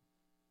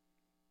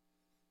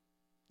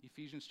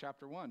 Ephesians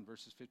chapter 1,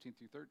 verses 15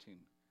 through 13.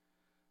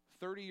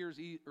 30 years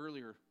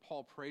earlier,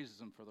 Paul praises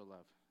them for their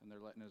love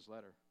in his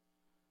letter.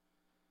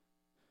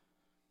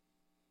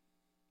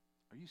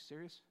 Are you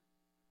serious?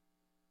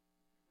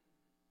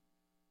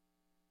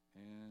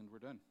 And we're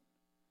done.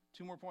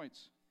 2 more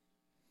points.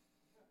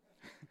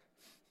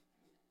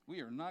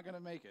 We are not going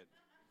to make it.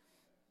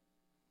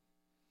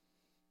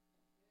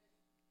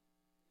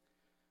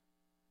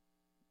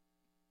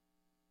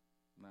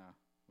 Nah.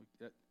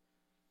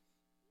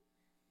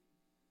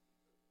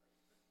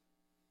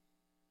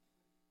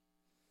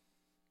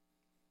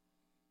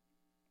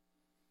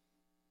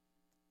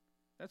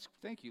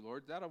 Thank you,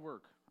 Lord. That'll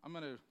work.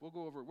 We're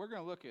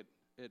going to look at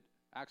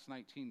Acts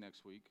 19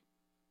 next week.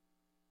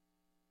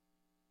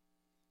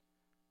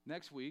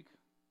 Next week,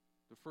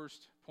 the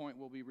first point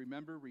will be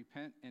remember,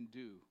 repent, and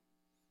do,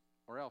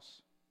 or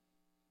else.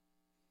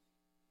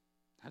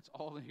 That's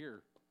all in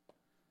here.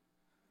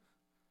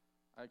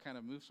 I kind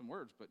of moved some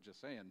words, but just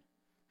saying.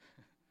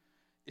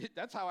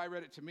 That's how I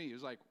read it to me. It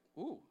was like,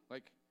 ooh,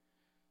 like,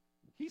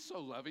 he's so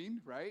loving,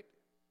 right?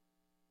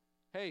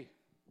 Hey,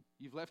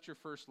 you've left your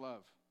first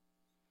love.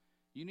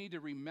 You need to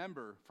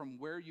remember from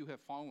where you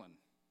have fallen.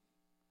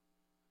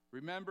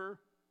 Remember,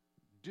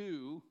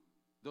 do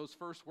those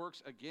first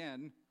works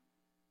again,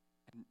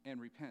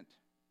 and repent.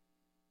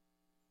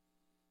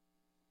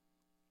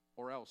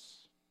 Or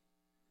else.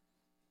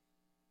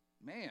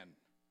 Man.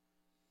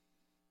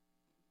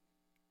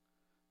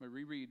 I'm going to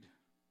reread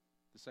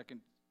the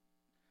second.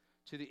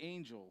 To the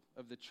angel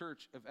of the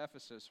church of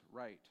Ephesus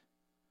write,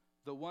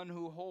 the one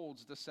who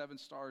holds the 7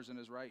 stars in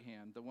his right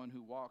hand, the one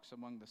who walks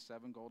among the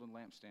 7 golden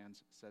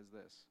lampstands, says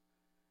this,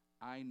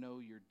 I know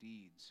your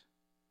deeds,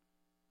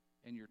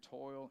 and your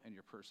toil and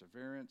your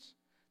perseverance,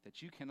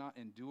 that you cannot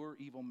endure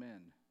evil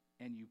men,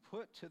 and you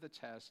put to the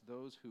test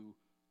those who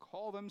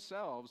call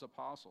themselves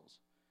apostles,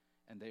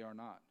 and they are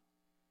not.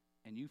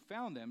 And you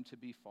found them to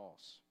be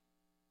false.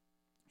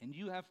 And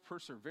you have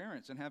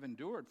perseverance and have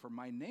endured for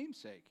my name's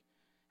sake,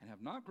 and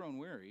have not grown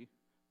weary,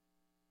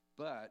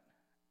 but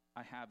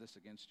I have this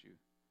against you.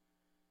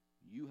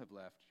 You have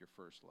left your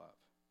first love.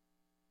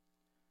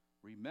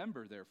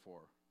 Remember,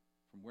 therefore,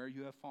 from where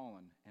you have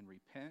fallen, and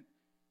repent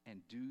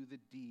and do the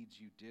deeds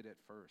you did at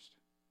first,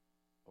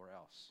 or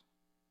else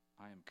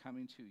I am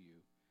coming to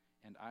you,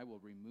 and I will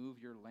remove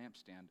your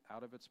lampstand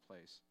out of its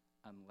place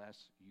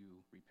unless you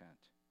repent.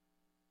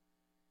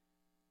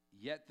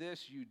 Yet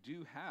this you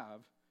do have,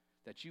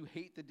 that you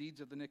hate the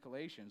deeds of the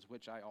Nicolaitans,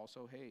 which I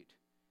also hate.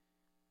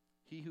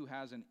 He who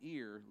has an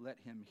ear, let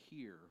him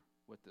hear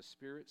what the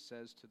Spirit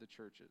says to the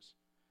churches.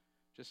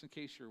 Just in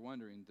case you're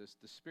wondering,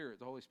 the Spirit,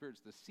 the Holy Spirit,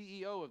 is the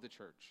CEO of the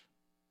church.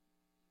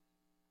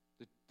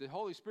 The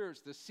Holy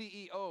Spirit's the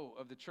CEO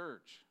of the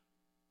church.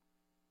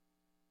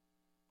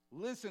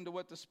 Listen to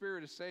what the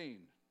Spirit is saying.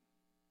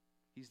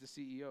 He's the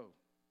CEO.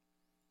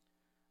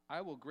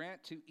 I will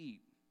grant to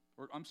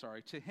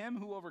him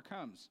who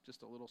overcomes,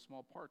 just a little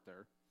small part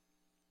there.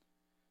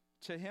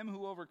 To him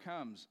who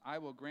overcomes, I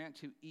will grant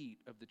to eat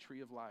of the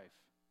tree of life,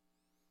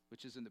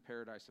 which is in the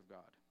paradise of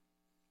God.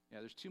 Yeah,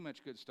 there's too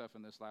much good stuff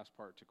in this last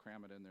part to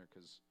cram it in there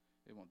because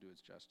it won't do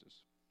its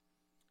justice.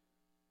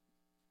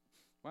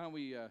 Why don't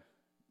we,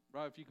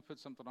 Rob, if you could put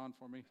something on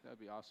for me, that'd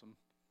be awesome.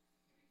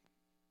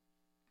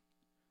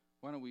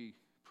 Why don't we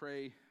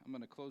pray? I'm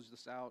going to close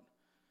this out.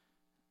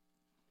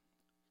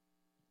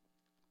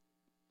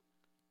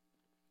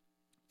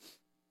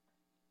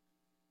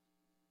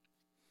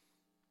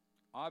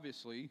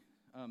 Obviously,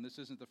 this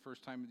isn't the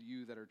first time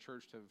you that are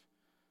churched have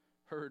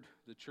heard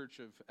the church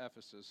of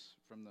Ephesus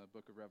from the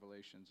book of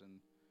Revelations and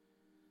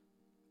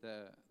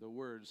the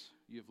words,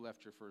 you've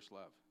left your first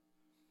love.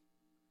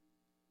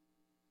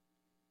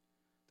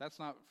 That's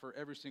not for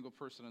every single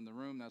person in the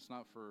room. That's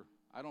not for,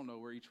 I don't know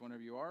where each one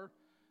of you are.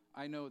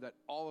 I know that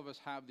all of us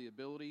have the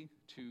ability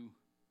to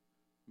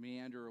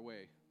meander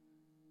away.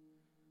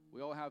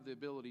 We all have the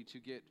ability to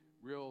get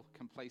real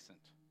complacent,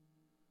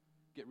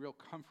 get real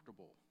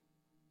comfortable,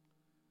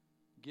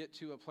 get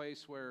to a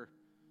place where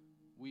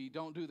we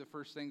don't do the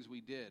first things we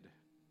did,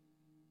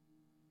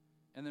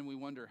 and then we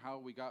wonder how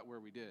we got where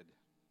we did.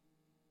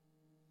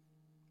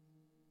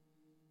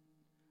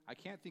 I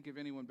can't think of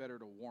anyone better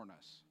to warn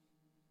us.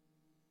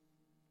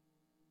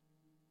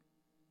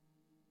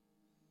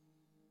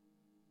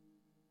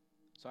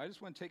 So I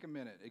just want to take a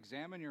minute,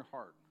 examine your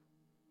heart.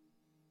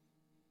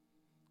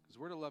 Because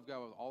we're to love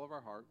God with all of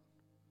our heart,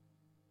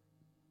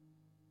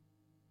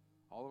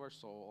 all of our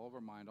soul, all of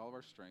our mind, all of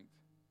our strength,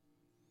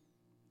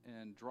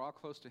 and draw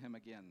close to him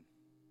again.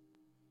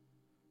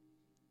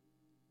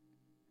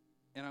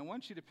 And I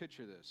want you to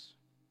picture this.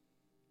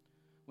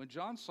 When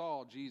John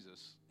saw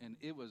Jesus, and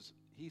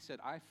he said,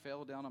 I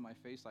fell down on my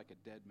face like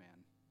a dead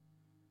man.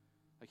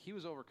 Like he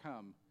was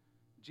overcome.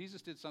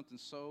 Jesus did something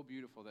so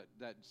beautiful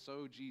that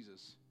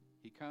Jesus,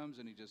 he comes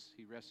and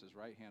he rests his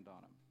right hand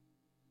on him.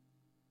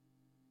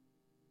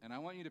 And I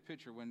want you to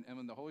picture when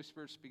the Holy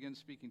Spirit begins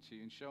speaking to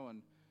you and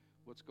showing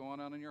what's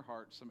going on in your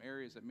heart, some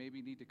areas that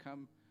maybe need to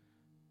come,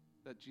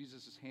 that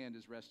Jesus' hand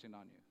is resting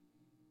on you.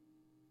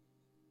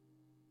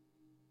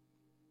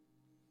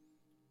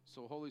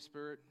 So, Holy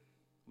Spirit,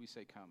 we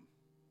say come.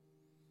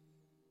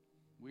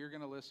 We are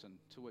going to listen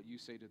to what you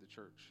say to the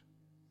church.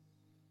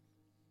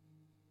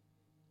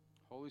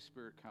 Holy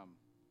Spirit, come.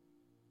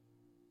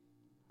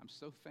 I'm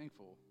so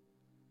thankful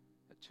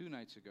that 2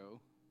 nights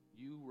ago,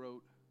 you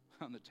wrote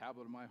on the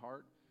tablet of my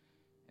heart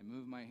and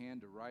moved my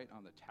hand to write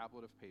on the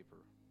tablet of paper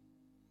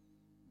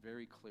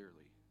very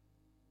clearly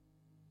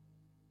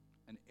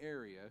an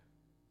area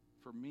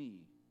for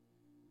me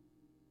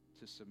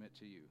to submit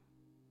to you.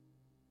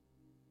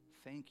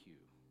 Thank you.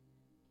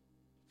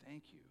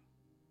 Thank you.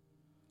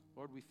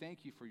 Lord, we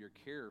thank you for your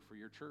care for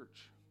your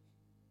church.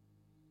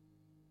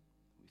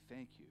 We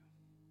thank you.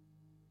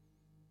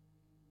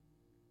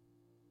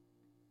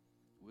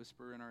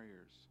 Whisper in our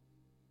ears.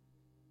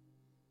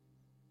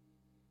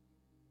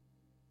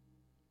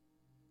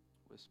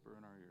 Whisper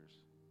in our ears.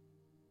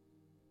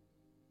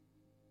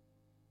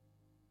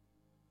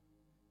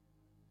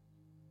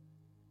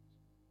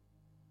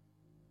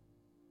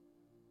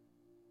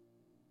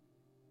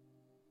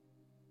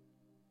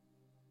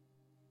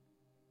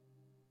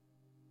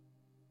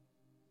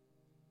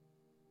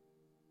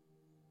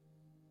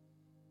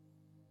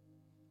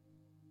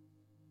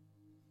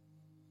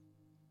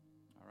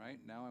 All right,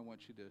 now I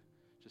want you to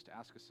just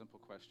ask a simple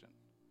question.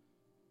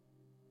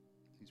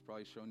 He's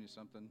probably shown you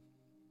something.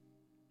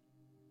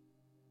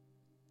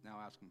 Now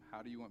ask him,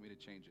 how do you want me to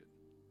change it?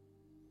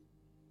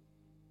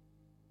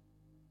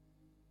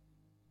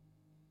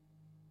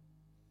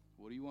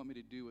 What do you want me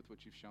to do with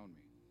what you've shown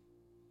me?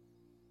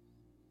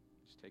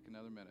 Just take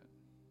another minute.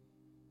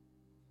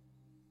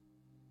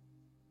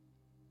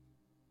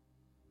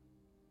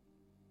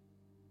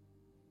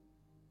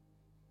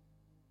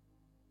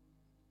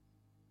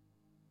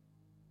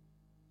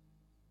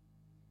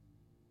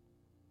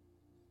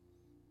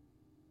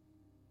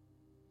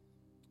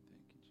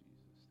 Thank you,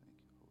 Jesus.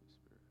 Thank you, Holy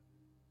Spirit.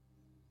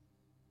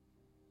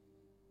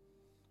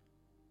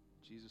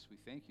 Jesus, we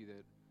thank you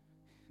that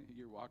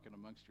you're walking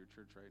amongst your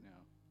church right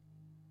now.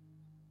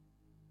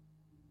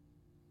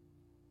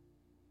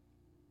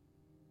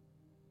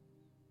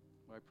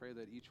 Well, I pray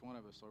that each one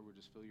of us, Lord, would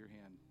just feel your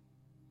hand.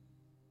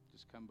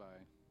 Just come by.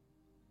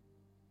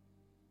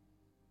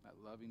 That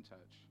loving touch.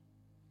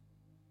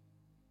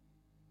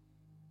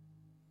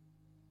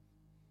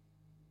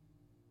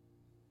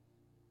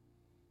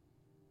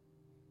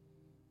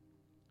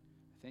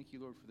 Thank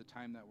you, Lord, for the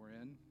time that we're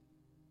in.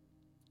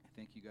 I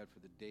thank you, God, for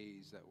the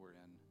days that we're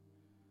in.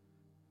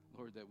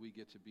 Lord, that we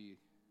get to be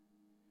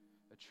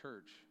a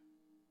church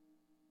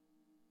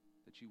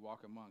that you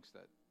walk amongst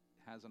that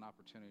has an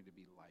opportunity to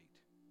be light,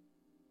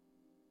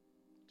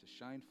 to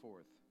shine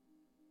forth.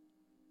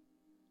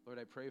 Lord,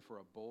 I pray for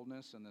a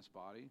boldness in this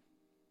body.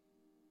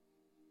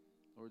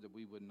 Lord, that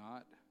we would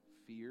not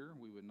fear,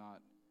 we would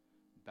not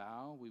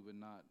bow, we would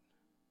not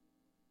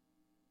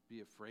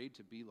be afraid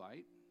to be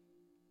light.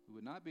 We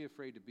would not be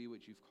afraid to be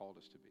what you've called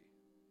us to be.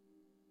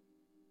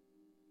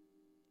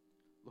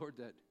 Lord,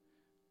 that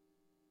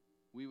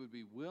we would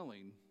be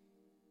willing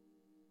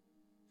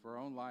for our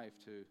own life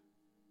to,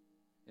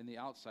 in the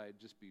outside,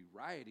 just be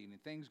rioting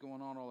and things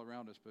going on all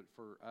around us, but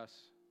for us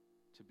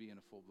to be in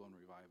a full-blown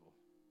revival.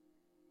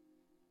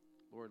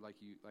 Lord, like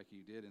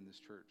you did in this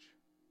church,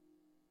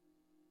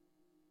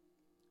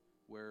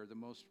 where the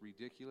most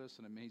ridiculous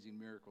and amazing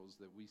miracles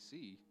that we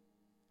see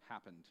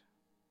happened,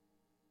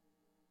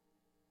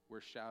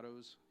 where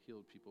shadows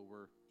healed people,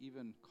 where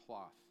even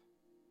cloth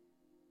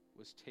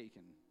was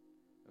taken,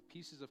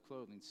 pieces of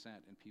clothing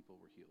sent, and people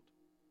were healed.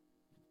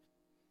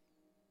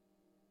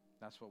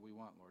 That's what we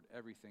want, Lord,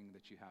 everything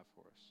that you have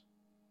for us.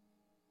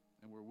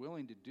 And we're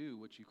willing to do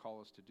what you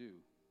call us to do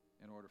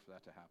in order for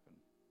that to happen.